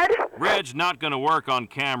it red? Red's not going to work on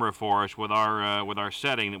camera for us with our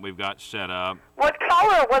setting that we've got set up. What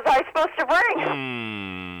color was I supposed to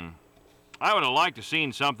bring? I would have liked to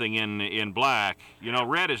seen something in black. You know,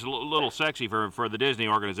 red is a little sexy for the Disney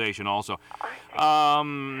organization also.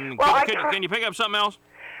 Can you pick up something else?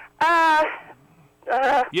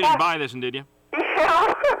 You didn't buy this one, did you?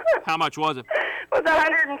 Yeah. How much was it? It was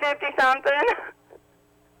 150 something.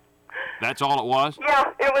 That's all it was? Yeah,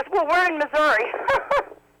 it was. Well, we're in Missouri.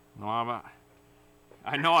 No,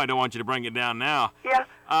 I know I don't want you to bring it down now. Yeah.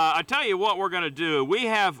 I tell you what we're going to do. We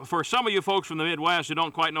have, for some of you folks from the Midwest who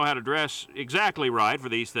don't quite know how to dress exactly right for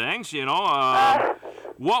these things,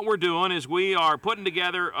 What we're doing is we are putting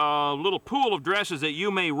together a little pool of dresses that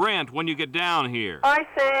you may rent when you get down here. I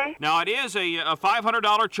see. Now, it is a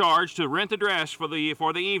 $500 charge to rent the dress for the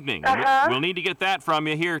evening. Uh-huh. We'll need to get that from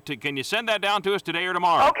you here. Can you send that down to us today or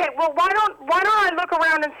tomorrow? Okay, well, why don't I look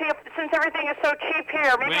around and see if, since everything is so cheap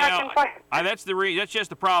here, maybe I can find... That's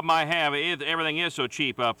just the problem I have. Everything is so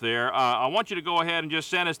cheap up there. I want you to go ahead and just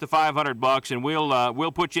send us the $500, and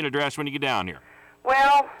we'll put you in a dress when you get down here.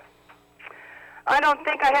 Well, I don't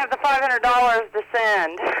think I have the $500 to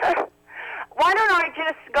send. Why don't I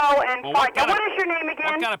just go and find... Now, what is your name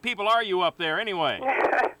again? What kind of people are you up there anyway?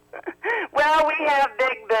 Well, we have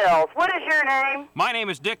big bills. What is your name? My name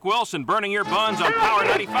is Dick Wilson, burning your buns on Power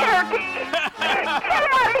 95. Get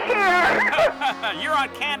out of here! You're on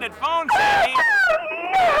Candid Phone, Sandy.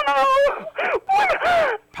 Oh,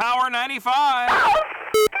 no! Power 95. Oh,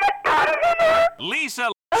 get out of here! Lisa,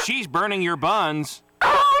 she's burning your buns.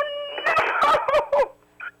 Oh, no!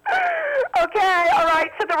 Okay, all right,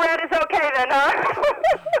 so the red is okay then, huh?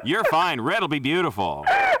 You're fine. Red'll be beautiful.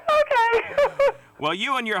 Okay. Well,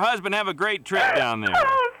 you and your husband have a great trip down there.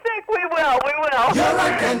 Oh, sick, we will. You're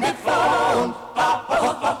on Candid Phone.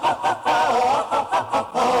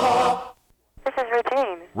 This is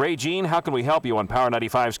Regine. Regine, how can we help you on Power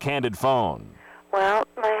 95's Candid Phone? Well,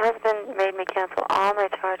 my husband made me cancel all my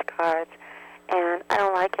charge cards, and I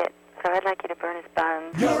don't like it, so I'd like you to burn his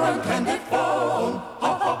buns. You're on Candid Phone.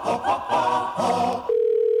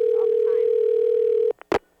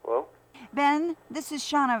 Hello? Ben, this is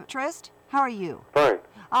Shauna Trist. How are you? Fine.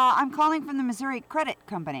 I'm calling from the Missouri Credit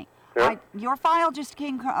Company. Yeah? Your file just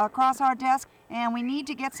came across our desk, and we need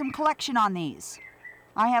to get some collection on these.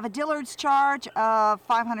 I have a Dillard's charge of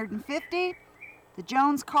 $550. The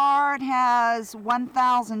Jones card has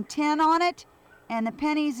 $1,010 on it, and the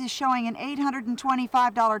Pennies is showing an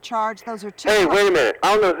 $825 charge. Those are two. Hey, wait a minute.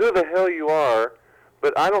 I don't know who the hell you are,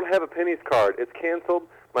 but I don't have a Penny's card. It's canceled.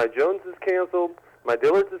 My Jones is canceled. My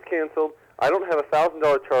Dillard's is canceled. I don't have a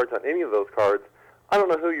 $1,000 charge on any of those cards. I don't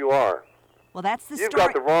know who you are. Well, that's the You've story.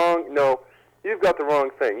 got the wrong. No, you've got the wrong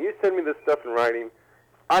thing. You send me this stuff in writing.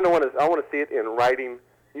 I want to see it in writing.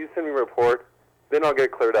 You send me a report, then I'll get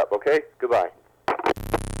it cleared up. Okay? Goodbye.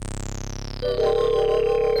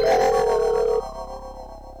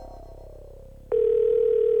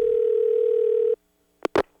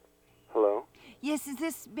 Hello. Yes, is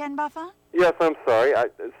this Ben Buffa? Yes, I'm sorry.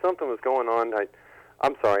 Something was going on.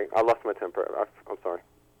 I'm sorry. I lost my temper. I'm sorry.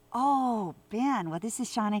 Oh, Ben. Well, this is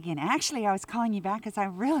Shauna again. Actually, I was calling you back because I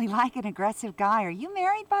really like an aggressive guy. Are you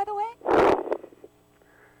married, by the way?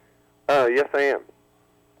 Yes, I am.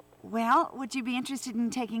 Well, would you be interested in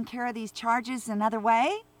taking care of these charges another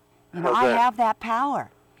way? You know, How's I that? have that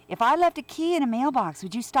power. If I left a key in a mailbox,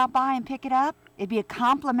 would you stop by and pick it up? It'd be a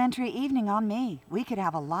complimentary evening on me. We could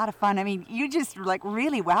have a lot of fun. I mean, you just,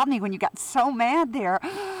 really wowed me when you got so mad there.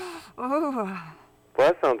 Ooh. Well,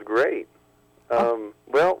 that sounds great. Well,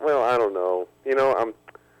 I don't know. You know,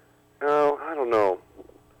 I don't know.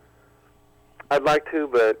 I'd like to,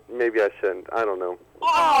 but maybe I shouldn't. I don't know.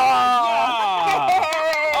 Oh,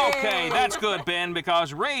 okay, that's good, Ben,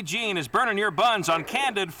 because Regine is burning your buns on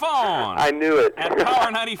Candid Phone. I knew it. At Power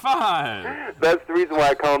 95. That's the reason why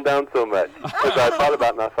I calmed down so much. Because I thought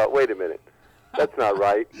about it and I thought, wait a minute. That's not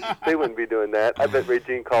right. They wouldn't be doing that. I bet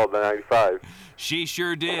Regine called the 95. She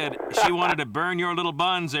sure did. She wanted to burn your little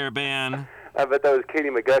buns there, Ben. I bet that was Katie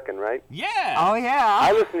McGuckin, right? Yeah. Oh, yeah.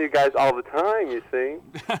 I listen to you guys all the time, you see.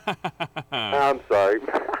 I'm sorry.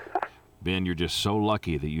 Ben, you're just so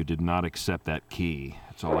lucky that you did not accept that key.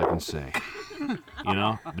 That's all I can say. You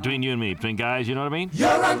know, between you and me, between guys, you know what I mean?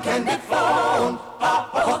 You're on Candid Phone.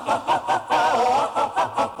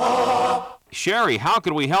 Sherry, how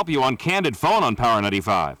can we help you on Candid Phone on Power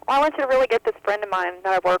 95? I want you to really get this friend of mine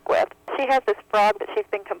that I work with. She has this frog that she's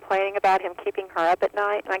been complaining about him keeping her up at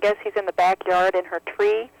night, and I guess he's in the backyard in her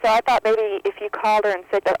tree. So I thought maybe if you called her and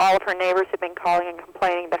said that all of her neighbors have been calling and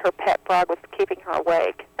complaining that her pet frog was keeping her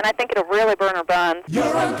awake. And I think it'll really burn her buns. You're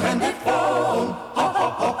on Candid Phone.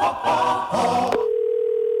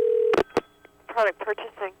 Product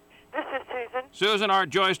purchasing. This is Susan. Susan Art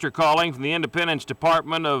Joyster calling from the Independence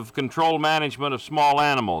Department of Control Management of Small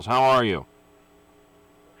Animals. How are you?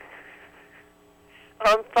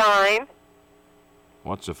 I'm fine.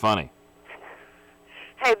 What's so funny?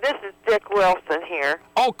 Hey, this is Dick Wilson here.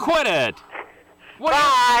 Oh, quit it!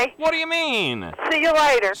 Bye. What do you mean? See you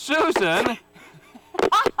later. Susan!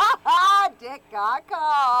 Dick got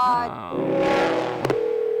caught.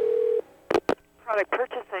 Product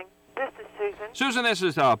purchasing. This is Susan. Susan, this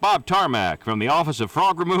is Bob Tarmac from the Office of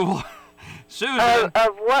Frog Removal. Susan.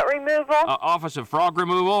 Of what removal? Office of Frog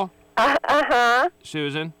Removal. Uh-huh.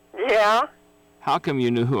 Susan. Yeah. How come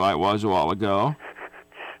you knew who I was a while ago?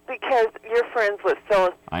 Because you're friends with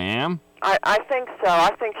Phyllis. I am? I think so.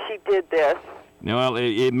 I think she did this. Well,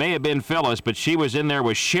 it may have been Phyllis, but she was in there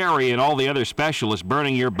with Sherry and all the other specialists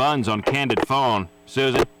burning your buns on Candid Phone.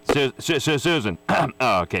 Susan. Susan.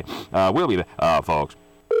 Okay. We'll be there, folks.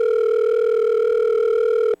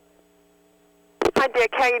 Hi, Dick.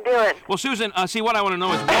 How you doing? Well, Susan, see, what I want to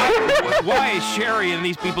know is why is Sherry and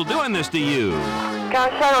these people doing this to you?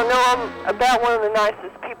 Gosh, I don't know. I'm about one of the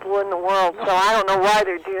nicest people in the world, so I don't know why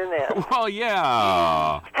they're doing this. Well,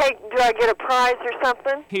 yeah. Hey, do I get a prize or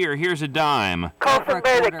something? Here's a dime. Call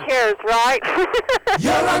somebody that cares, right?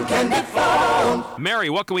 You're on Candid Phone. Mary,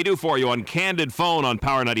 what can we do for you on Candid Phone on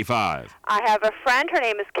Power 95? I have a friend. Her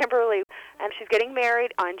name is Kimberly, and she's getting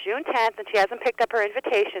married on June 10th, and she hasn't picked up her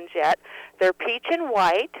invitations yet. They're peach and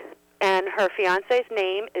white, and her fiance's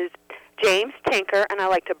name is James Tinker, and I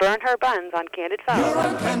like to burn her buns on Candid Phone. You're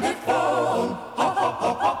on Candid Phone.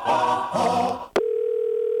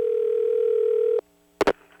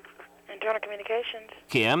 Internal Communications.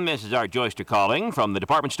 Kim, this is Art Joyster calling from the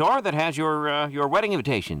department store that has your wedding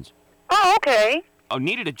invitations. Oh, okay. Oh,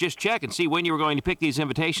 needed to just check and see when you were going to pick these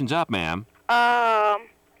invitations up, ma'am.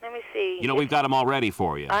 Let me see. You know, we've got them all ready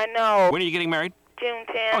for you. I know. When are you getting married? June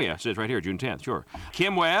 10th. Oh, yeah, it says right here, June 10th, sure.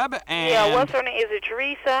 Kim Webb and... Yeah, what's her name? Is it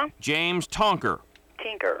Teresa? James Tonker.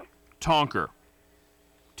 Tinker. Tonker.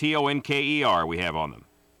 Tonker we have on them.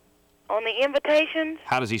 On the invitations,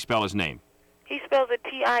 How does he spell his name? he spells it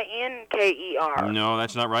Tinker. No,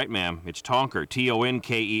 that's not right, ma'am. It's Tonker,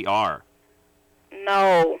 Tonker.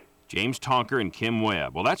 No. James Tonker and Kim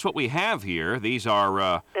Webb. Well, that's what we have here. These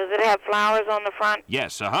are, Does it have flowers on the front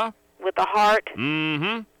yes, uh-huh. with a heart?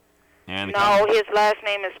 Mm-hmm. And No, his last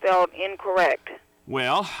name is spelled incorrect.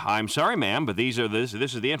 Well, I'm sorry, ma'am, but this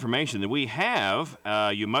is the information that we have.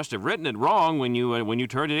 You must have written it wrong when you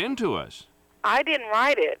turned it in to us. I didn't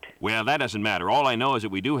write it. Well, that doesn't matter. All I know is that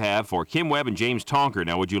we do have for Kim Webb and James Tonker.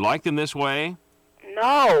 Now, would you like them this way?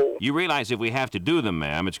 No. You realize if we have to do them,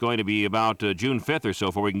 ma'am, it's going to be about June 5th or so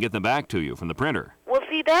before we can get them back to you from the printer. Well,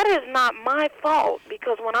 see, that is not my fault,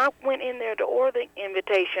 because when I went in there to order the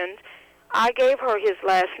invitations, I gave her his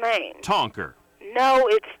last name. Tonker. No,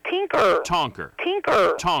 it's Tinker. Tonker.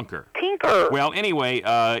 Tinker. Tonker. Tinker. Well, anyway,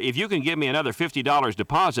 if you can give me another $50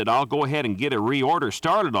 deposit, I'll go ahead and get a reorder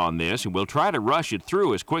started on this, and we'll try to rush it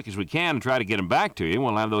through as quick as we can and try to get them back to you.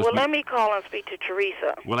 We'll have those. Well, let me call and speak to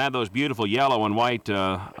Teresa. We'll have those beautiful yellow and white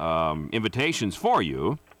invitations for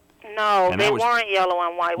you. No, And they that was- weren't yellow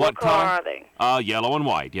and white. What color are they? Yellow and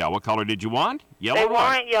white. Yeah, what color did you want? Yellow They and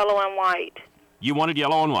white. weren't yellow and white. You wanted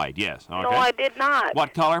yellow and white, yes. Okay. No, I did not.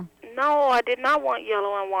 What color? No, I did not want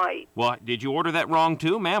yellow and white. Well, did you order that wrong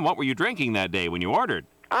too, ma'am? What were you drinking that day when you ordered?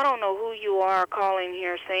 I don't know who you are calling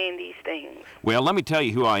here saying these things. Well, let me tell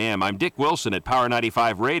you who I am. I'm Dick Wilson at Power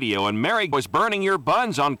 95 Radio, and Mary was burning your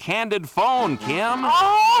buns on Candid Phone, Kim.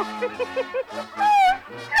 Oh!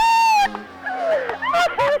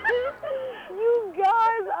 You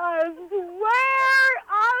guys, I swear!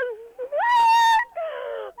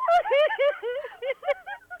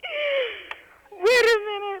 Wait a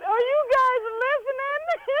minute, are you guys listening?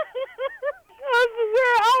 I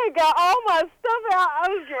swear, I got all my stuff out. I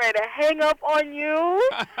was ready to hang up on you.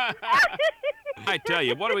 I tell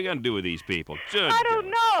you, what are we going to do with these people? I don't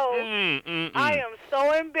know. I am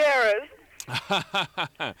so embarrassed.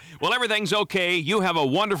 Well, everything's okay. You have a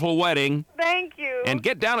wonderful wedding. Thank you. And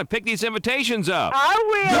get down and pick these invitations up. I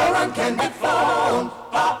will. You're on Candid Phone.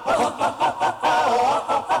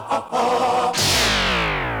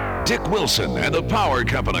 Dick Wilson and the Power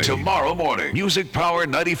Company. Tomorrow morning, Music Power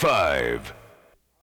 95.